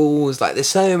concrete walls. Like, there's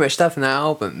so much stuff in that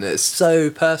album that's so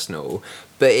personal,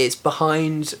 but it's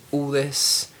behind all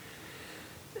this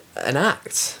an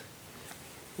act,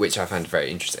 which I found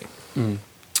very interesting.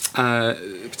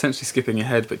 Potentially skipping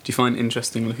ahead, but do you find it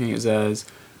interesting looking at Zer's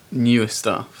newer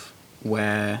stuff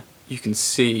where you can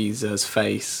see Zer's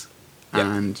face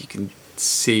and you can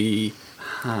see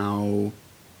how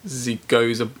Z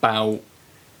goes about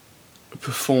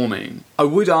performing? I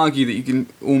would argue that you can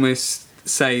almost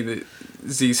say that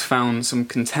Z's found some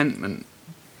contentment,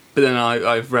 but then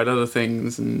I've read other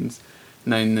things and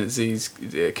known that Z's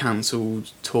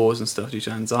cancelled tours and stuff due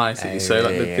to anxiety.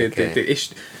 The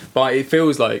issue, but it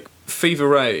feels like Fever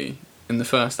Ray in the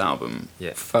first album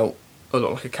felt a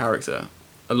lot like a character,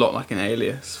 a lot like an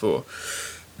alias for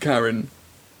Karen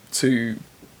to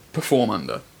perform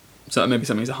under. So maybe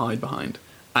something to hide behind.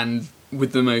 And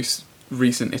with the most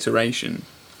recent iteration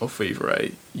of Fever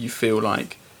Ray, you feel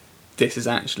like this is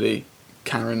actually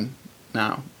Karen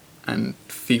now, and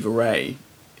Fever Ray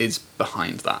is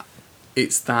behind that.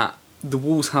 It's that the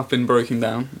walls have been broken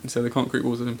down, and so the concrete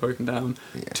walls have been broken down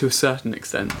to a certain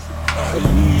extent. I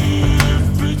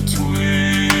live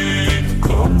between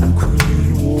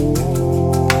concrete walls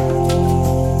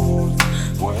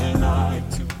when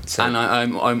and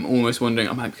I'm almost wondering,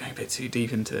 I might be going a bit too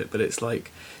deep into it, but it's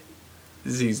like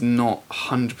Z's not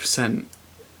 100%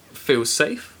 feels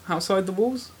safe outside the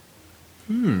walls.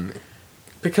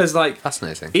 Because, like,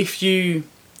 Fascinating. if you...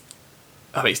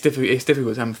 I mean, it's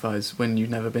difficult to empathise when you've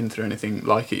never been through anything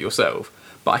like it yourself,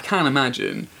 but I can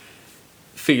imagine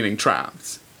feeling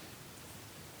trapped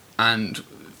and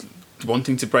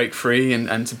wanting to break free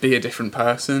and to be a different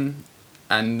person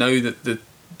and know that the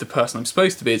person I'm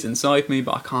supposed to be is inside me,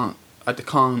 but I can't I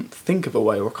can't think of a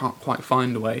way, or can't quite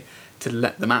find a way to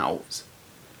let them out.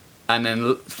 And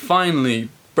then finally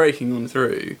breaking on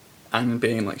through and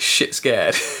being like shit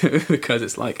scared because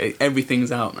it's like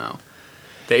everything's out now.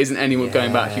 There isn't anyone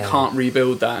going back. You can't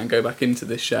rebuild that and go back into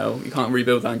this shell. You can't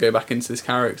rebuild that and go back into this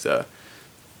character.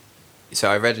 So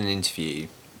I read an interview.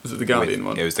 Was it the Guardian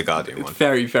one? It was the Guardian one.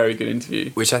 Very, very good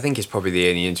interview. Which I think is probably the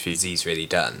only interview he's really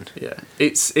done. Yeah,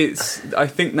 it's. I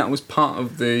think that was part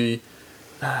of the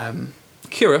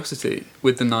curiosity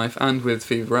with The Knife and with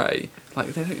Fever Ray. Like,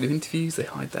 they don't do interviews, they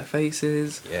hide their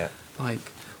faces. Yeah.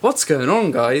 Like, what's going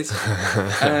on, guys?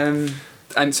 And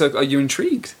so, are you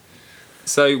intrigued?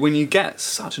 So when you get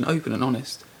such an open and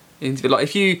honest interview,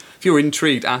 like if you're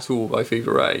intrigued at all by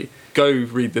Fever Ray, go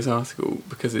read this article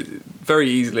because it's very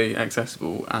easily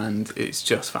accessible and it's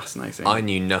just fascinating. I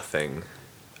knew nothing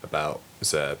about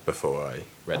Zer before I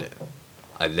read it.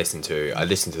 I listened to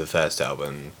the first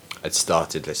album. I'd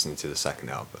started listening to the second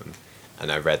album,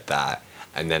 and I read that,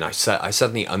 and then I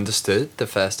suddenly understood the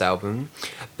first album.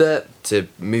 But to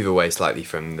move away slightly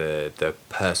from the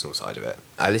personal side of it,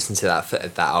 I listened to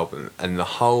that album, and the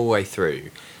whole way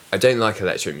through, I don't like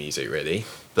electric music really,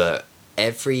 but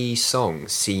every song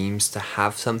seems to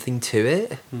have something to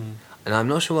it. And I'm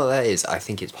not sure what that is. I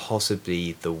think it's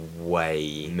possibly the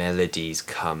way melodies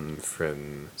come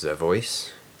from the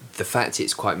voice. The fact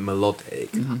it's quite melodic,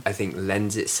 I think,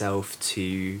 lends itself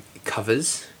to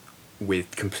covers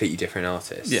with completely different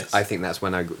artists. Yes. I think that's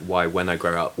why When I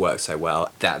Grow Up works so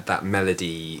well. That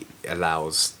melody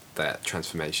allows that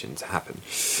transformation to happen.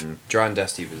 Dry and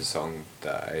Dusty was a song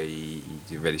that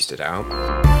really stood out.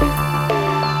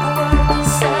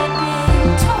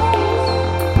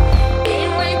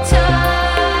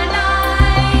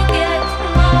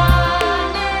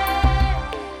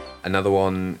 Another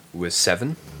one was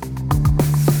Seven.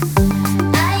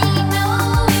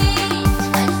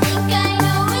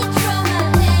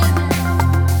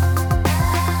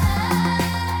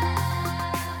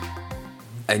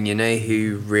 And you know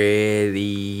who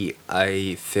really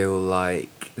I feel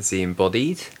like Z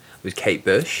embodied was Kate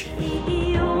Bush.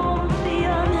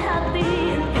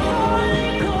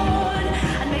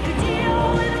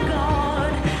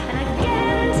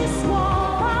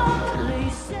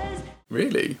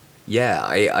 Really? Yeah,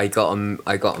 I got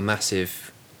a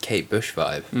massive Kate Bush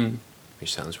vibe,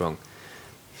 which sounds wrong.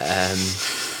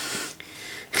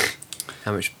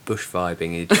 How much bush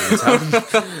vibing are you doing this album?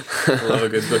 Love a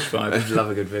good bush vibe. I love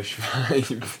a good bush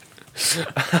vibe.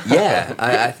 Yeah,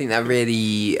 I think that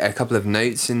really, a couple of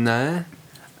notes in there.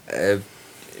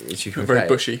 Which you can Very play.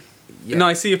 bushy. Yeah. No,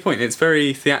 I see your point. It's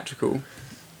very theatrical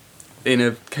in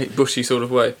a Kate Bushy sort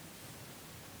of way.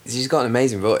 She's got an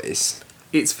amazing voice.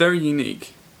 It's very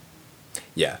unique,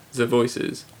 Yeah. the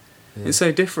voices. Yeah. It's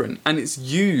so different and it's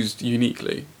used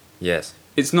uniquely. Yes.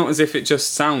 It's not as if it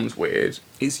just sounds weird.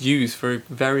 It's used for a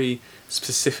very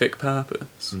specific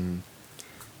purpose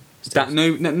that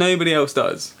nobody else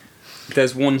does.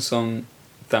 There's one song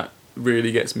that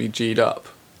really gets me G'd up.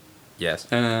 Yes.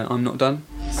 I'm Not Done.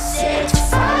 Set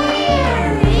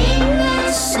fire in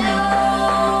my soul.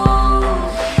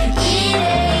 It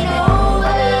ain't over.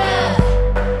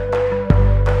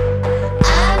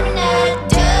 I'm not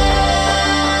done.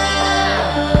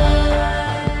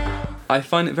 I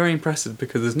find it very impressive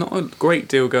because there's not a great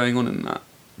deal going on in that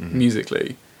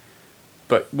musically.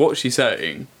 But what she's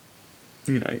saying,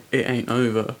 it ain't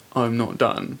over, I'm not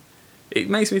done. It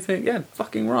makes me think, yeah,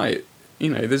 fucking right.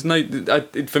 There's no...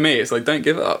 for me, it's like, don't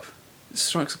give up. It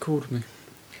strikes a chord with me.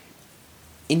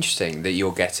 Interesting that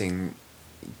you're getting...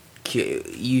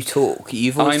 You've always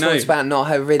I know. talked about not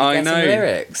really I getting know.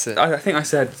 lyrics. I think I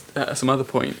said at some other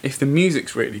point, if the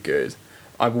music's really good,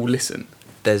 I will listen.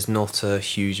 There's not a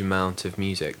huge amount of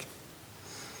music.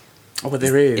 Oh, but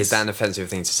there is. Is that an offensive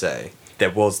thing to say? There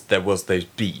was those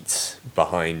beats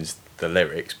behind the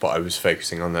lyrics, but I was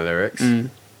focusing on the lyrics.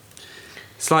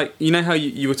 It's like, you know how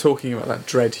you were talking about that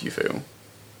dread you feel?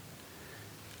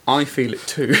 I feel it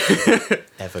too.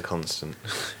 Ever constant.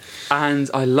 And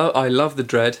I love the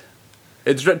dread.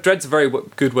 Dread's a very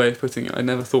good way of putting it. I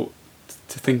never thought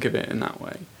to think of it in that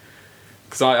way.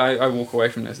 Because I walk away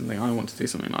from this and think, I want to do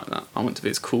something like that. I want to be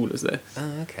as cool as this.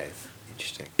 Oh, okay.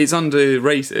 Interesting. It's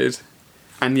underrated,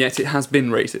 and yet it has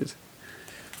been rated.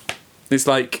 It's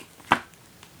like,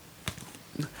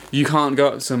 you can't go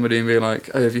up to somebody and be like,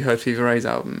 oh, have you heard Fever Ray's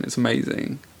album? It's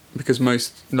amazing. Because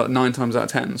most, like 9 times out of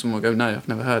 10, someone will go, no, I've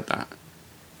never heard that.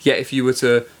 Yet if you were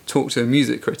to talk to a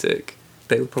music critic,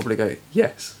 they would probably go,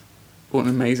 yes, what an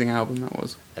amazing album that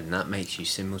was. And that makes you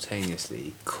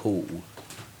simultaneously cool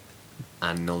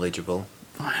and knowledgeable.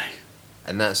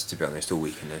 And that's, to be honest, all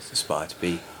we can aspire to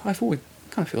be. I thought we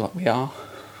kind of feel like we are.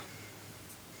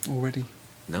 already.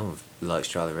 No one likes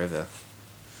Dry the River.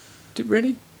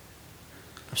 Really?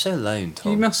 I'm so alone,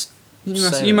 Tom. You must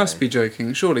So be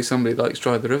joking. Surely somebody likes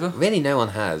Dry the River. Really, no one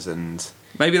has, and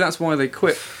Maybe that's why they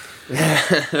quit.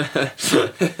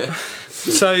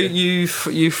 So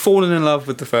you've fallen in love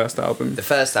with the first album, the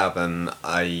first album,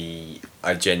 I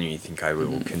genuinely think I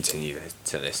will continue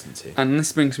to listen to. and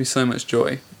this brings me so much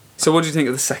joy. So what do you think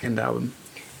of the second album?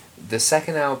 The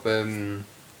second album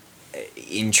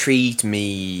intrigued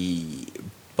me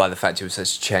by the fact it was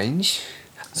such a change.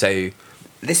 So,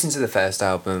 listen to the first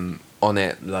album, on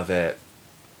it, love it,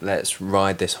 let's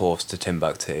ride this horse to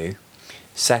Timbuktu.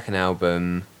 Second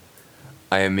album,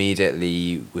 I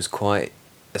immediately was quite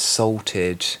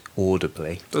assaulted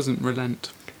audibly. Doesn't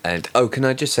relent. And, can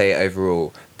I just say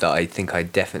overall that I think I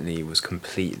definitely was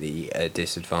completely at a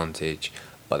disadvantage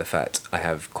by the fact I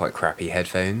have quite crappy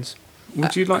headphones.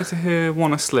 Would you like to hear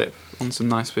Wanna Slip on some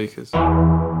nice speakers? I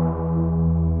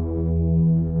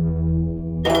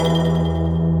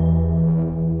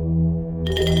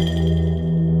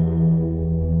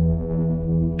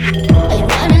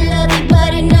wanna love you,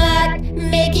 but I'm not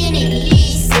making it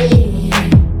easy.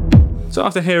 So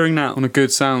after hearing that on a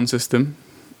good sound system,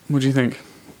 what do you think?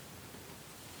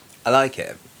 I like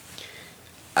it.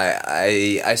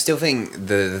 I still think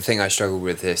the thing I struggled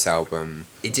with this album,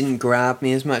 it didn't grab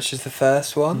me as much as the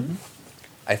first one. Mm-hmm.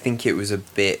 I think it was a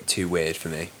bit too weird for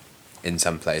me in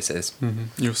some places.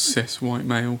 You're cis white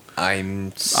male.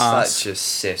 I'm such a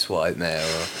cis white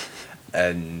male,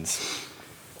 and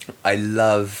I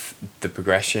love the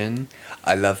progression.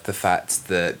 I love the fact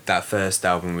that that first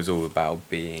album was all about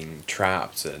being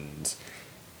trapped and,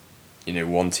 you know,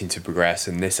 wanting to progress,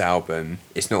 and this album,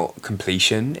 it's not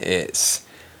completion, it's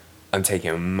I'm taking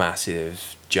a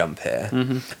massive jump here.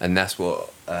 And that's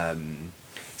what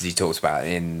Z talks about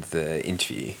in the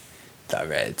interview that I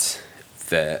read,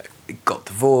 that got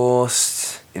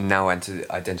divorced and now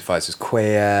identifies as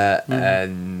queer,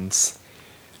 and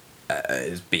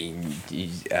as being, you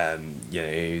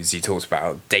know, Z talks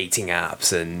about dating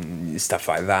apps and stuff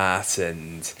like that,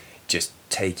 and just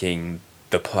taking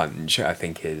the plunge, I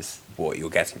think, is what you're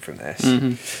getting from this.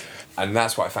 And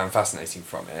that's what I found fascinating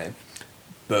from it.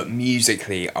 But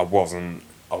musically, I wasn't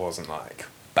like,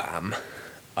 bam,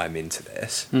 I'm into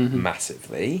this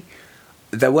massively.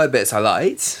 There were bits I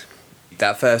liked.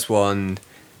 That first one,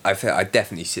 I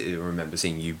definitely remember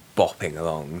seeing you bopping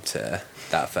along to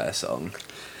that first song.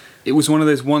 It was one of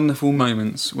those wonderful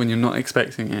moments when you're not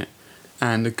expecting it,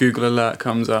 and a Google alert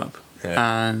comes up,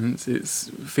 and it's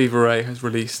Fever Ray has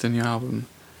released a new album,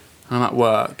 and I'm at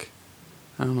work,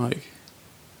 and I'm like,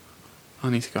 I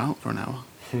need to go out for an hour,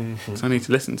 so I need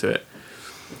to listen to it.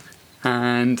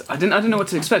 And I didn't know what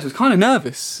to expect. I was kind of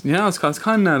nervous, you know. I was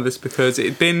kind of nervous because it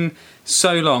had been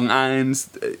so long, and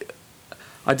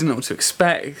I didn't know what to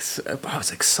expect. But I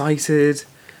was excited,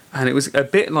 and it was a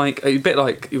bit like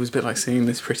seeing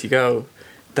this pretty girl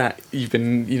that you've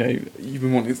been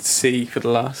wanting to see for the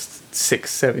last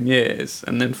 6-7 years,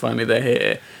 and then finally they're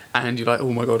here, and you're like,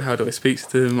 oh my god, how do I speak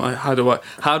to them? How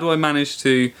do I manage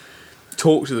to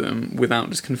talk to them without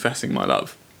just confessing my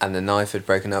love? And the Knife had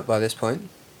broken up by this point?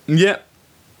 Yep,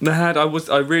 they had. I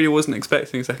really wasn't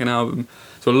expecting a second album,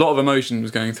 so a lot of emotion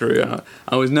was going through. And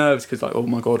I was nervous because, like, oh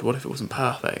my god, what if it wasn't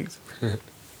perfect?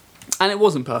 And it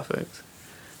wasn't perfect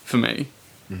for me.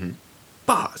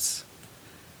 But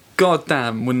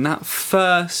goddamn, when that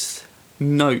first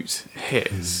note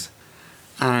hits,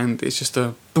 and it's just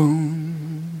a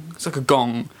boom, it's like a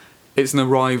gong. It's an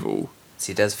arrival. So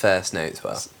he does first notes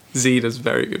well. Z does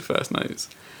very good first notes.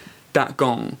 That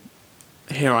gong,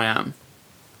 here I am.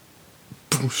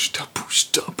 Push, da, push,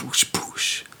 da, push,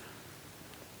 push.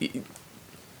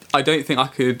 I don't think I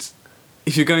could.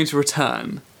 If you're going to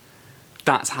return,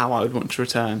 that's how I would want to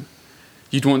return.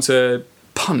 You'd want to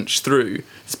punch through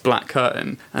this black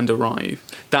curtain and arrive.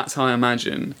 That's how I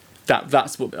imagine.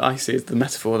 That's what I see as the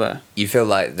metaphor there. You feel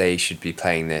like they should be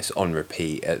playing this on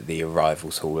repeat at the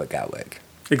Arrivals Hall at Gatwick.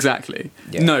 Exactly.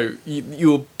 Yeah. No,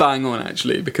 you're bang on,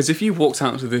 actually, because if you walked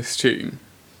out to this tune,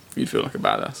 you'd feel like a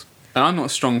badass. And I'm not a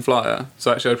strong flyer,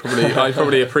 so actually I'd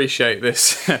probably appreciate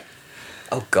this.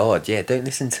 Oh god, yeah, don't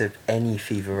listen to any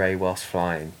Fever Ray whilst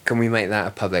flying. Can we make that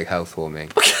a public health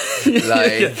warning?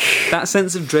 Yeah. That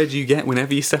sense of dread you get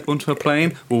whenever you step onto a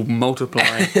plane will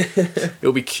multiply.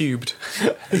 It'll be cubed.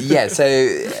 Yeah, so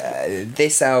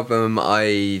this album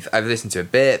I've listened to a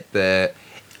bit, but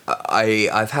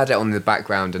I've had it on the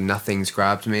background and nothing's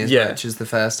grabbed me as much as the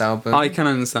first album. I can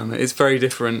understand that. It's very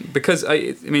different because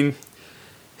I mean,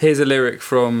 here's a lyric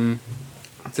from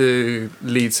the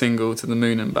lead single to The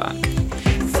Moon and Back.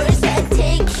 First I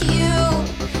take you,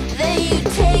 then you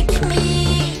take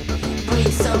me.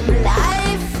 Breathe some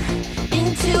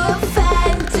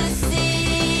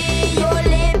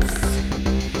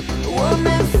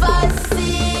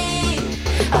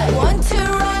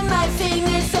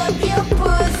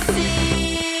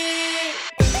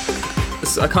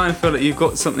I kind of feel like you've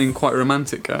got something quite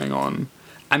romantic going on,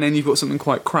 and then you've got something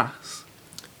quite crass,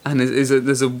 and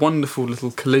there's a wonderful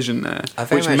little collision there, I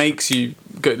very which much- makes you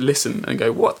go listen and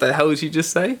go, "What the hell did you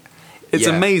just say?" It's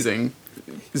Yeah. amazing.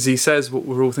 Z says what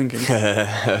we're all thinking.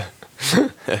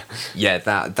 Yeah,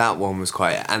 that one was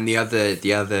quite. And the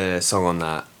other song on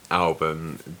that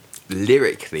album,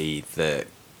 lyrically, that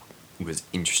was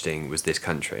interesting was "This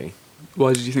Country,"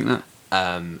 Why did you think that?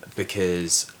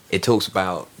 because it talks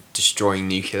about destroying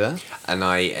nuclear, and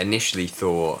I initially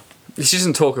thought. She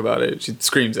doesn't talk about it. She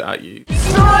screams it at you.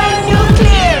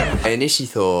 I initially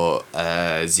thought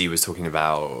Z was talking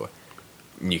about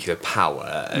nuclear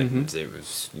power, and it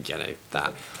was,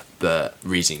 that. But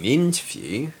reading the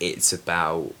interview, it's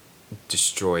about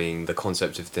destroying the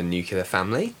concept of the nuclear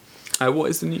family. What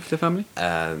is the nuclear family?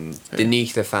 The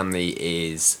nuclear family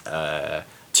is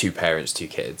 2 parents, 2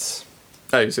 kids.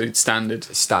 Oh, so it's standard.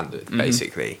 Standard,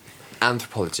 basically.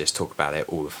 Anthropologists talk about it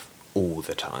all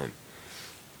the time.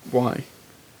 Why?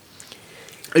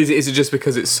 Is it just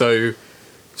because it's so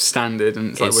standard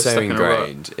and it's like It's we're so stuck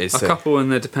ingrained. in a It's rut? A so- couple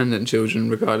and their dependent children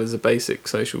regarded as a basic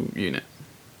social unit.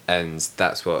 And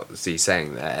that's what Z's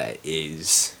saying there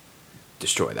is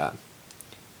destroy that.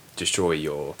 Destroy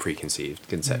your preconceived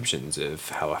conceptions of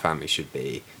how a family should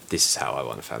be. This is how I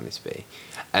want a family to be.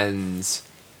 And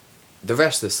the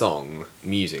rest of the song,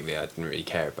 musically, I didn't really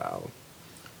care about.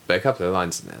 But a couple of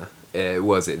lines in there.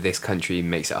 This country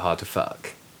makes it hard to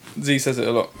fuck. Z says it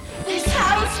a lot. This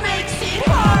house makes it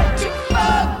hard to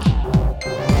fuck.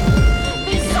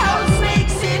 This house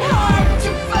makes it hard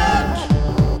to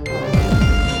fuck.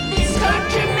 This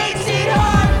country makes it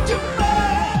hard to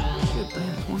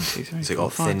fuck. 1, 2, 3, It's like 4,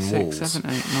 got 5, thin 6, walls. 7,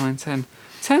 8, 9, 10.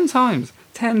 10 times.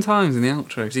 10 times in the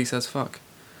outro. Z says fuck.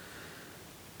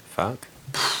 Fuck.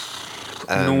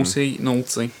 Naughty.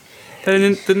 And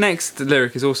then the next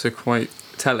lyric is also quite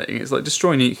telling. It's like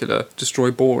destroy nuclear,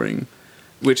 destroy boring,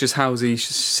 which is how Z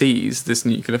sees this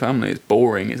nuclear family. It's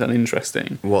boring. It's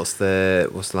uninteresting. What's the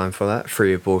line for that?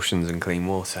 3 abortions and clean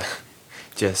water.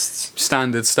 Just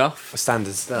Standard stuff.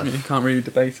 standard stuff. You can't really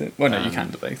debate it. Well, no, you can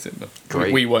debate it, but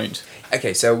Great. we won't.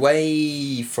 Okay, so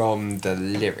away from the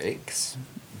lyrics,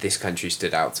 This Country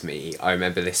stood out to me. I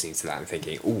remember listening to that and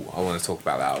thinking, "Ooh, I want to talk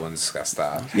about that. I want to discuss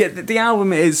that." Yeah, the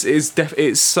album it's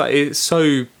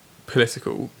so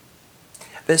political.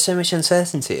 There's so much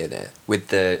uncertainty in it. With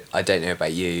the I don't know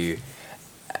about you.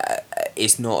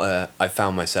 It's not a I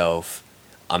found myself.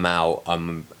 I'm out.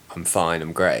 I'm fine.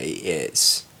 I'm great.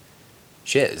 It's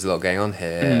shit. There's a lot going on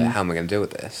here. How am I going to deal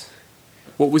with this?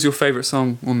 What was your favourite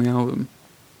song on the album?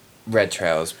 Red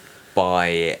Trails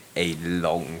by a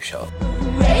long shot.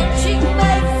 Raging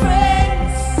my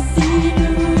friends,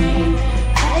 scenery,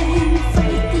 I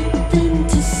invited them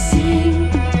to sing.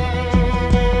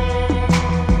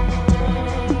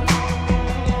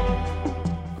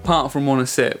 Apart from Wanna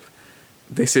Sip,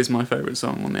 this is my favourite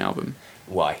song on the album.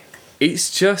 Why? It's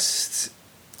just...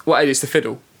 Well, it's the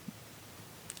fiddle.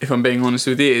 If I'm being honest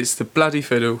with you, it's the bloody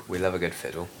fiddle. We love a good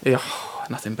fiddle. Yeah,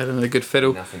 nothing better than a good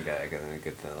fiddle. Nothing better than a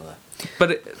good fiddle.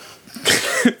 But it...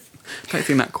 I don't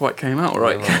think that quite came out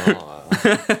right.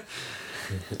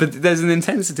 But there's an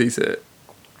intensity to it.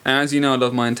 And as you know, I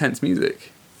love my intense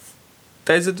music.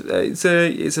 It's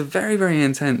a very, very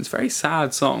intense, very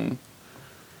sad song.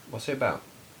 What's it about?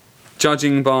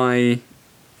 Judging by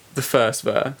the first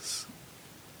verse,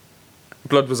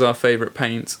 blood was our favourite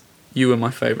paint, you were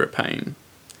my favourite pain.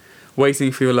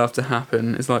 Waiting for your love to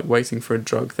happen is like waiting for a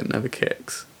drug that never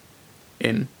kicks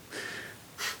in.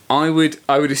 I would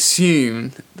assume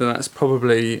that that's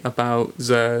probably about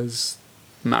Zer's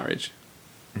marriage.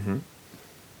 Mm-hmm.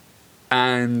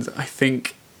 And I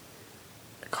think,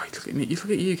 God, look at me! You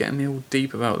look at you getting me all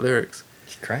deep about lyrics.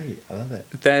 It's great. I love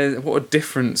it. What a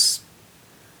difference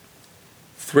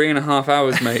 3.5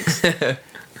 hours makes.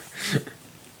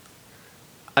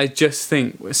 I just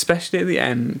think, especially at the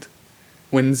end,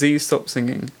 when Z stops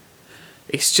singing,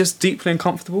 it's just deeply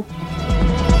uncomfortable.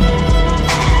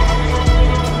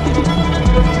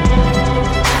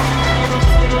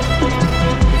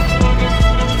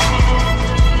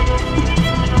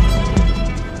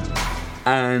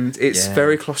 And it's Yeah.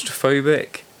 very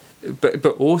claustrophobic, but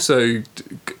also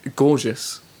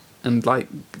gorgeous and like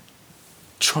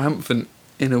triumphant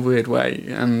in a weird way,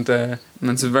 and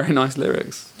it's very nice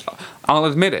lyrics. I'll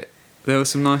admit it. There were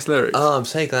some nice lyrics. Oh, I'm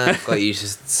so glad I've got you to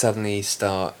suddenly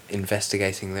start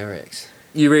investigating lyrics.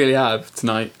 You really have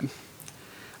tonight.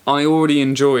 I already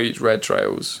enjoyed Red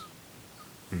Trails,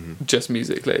 just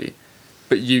musically,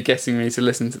 but you getting me to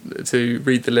listen to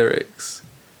read the lyrics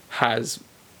has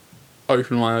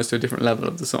opened my eyes to a different level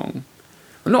of the song,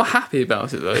 I'm not happy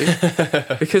about it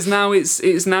though, because now it's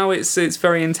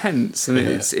very intense and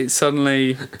it's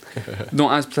suddenly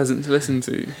not as pleasant to listen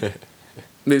to.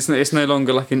 It's no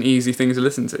longer like an easy thing to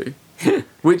listen to,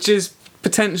 which is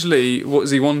potentially what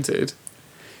he wanted.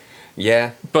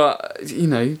 Yeah. But you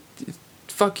know,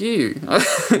 fuck you.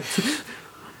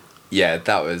 Yeah,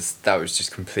 that was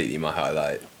just completely my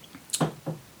highlight.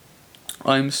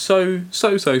 I'm so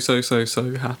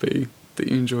happy that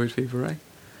you enjoyed Fever Ray.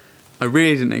 I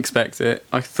really didn't expect it.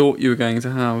 I thought you were going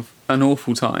to have an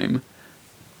awful time.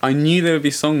 I knew there would be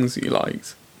songs that you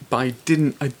liked, but I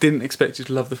didn't expect you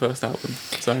to love the first album.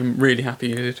 So I'm really happy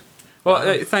you did.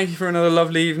 Well, thank you for another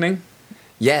lovely evening.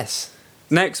 Yes.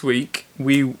 Next week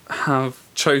we have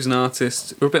chosen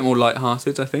artists. We're a bit more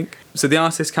light-hearted, I think. So the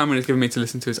artist Cameron has given me to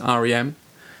listen to is R.E.M.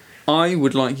 I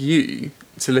would like you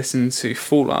to listen to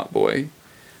Fall Out Boy,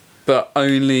 but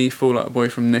only Fall Out Boy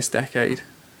from this decade.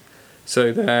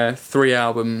 So they're 3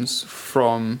 albums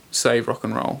from Save Rock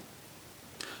and Roll.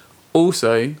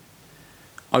 Also,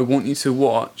 I want you to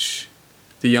watch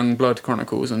the Young Blood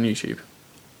Chronicles on YouTube.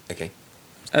 Okay.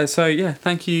 So yeah,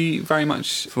 thank you very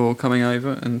much for coming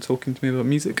over and talking to me about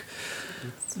music.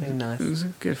 It's very nice. It was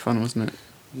good fun, wasn't it?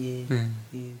 Yeah.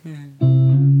 Yeah.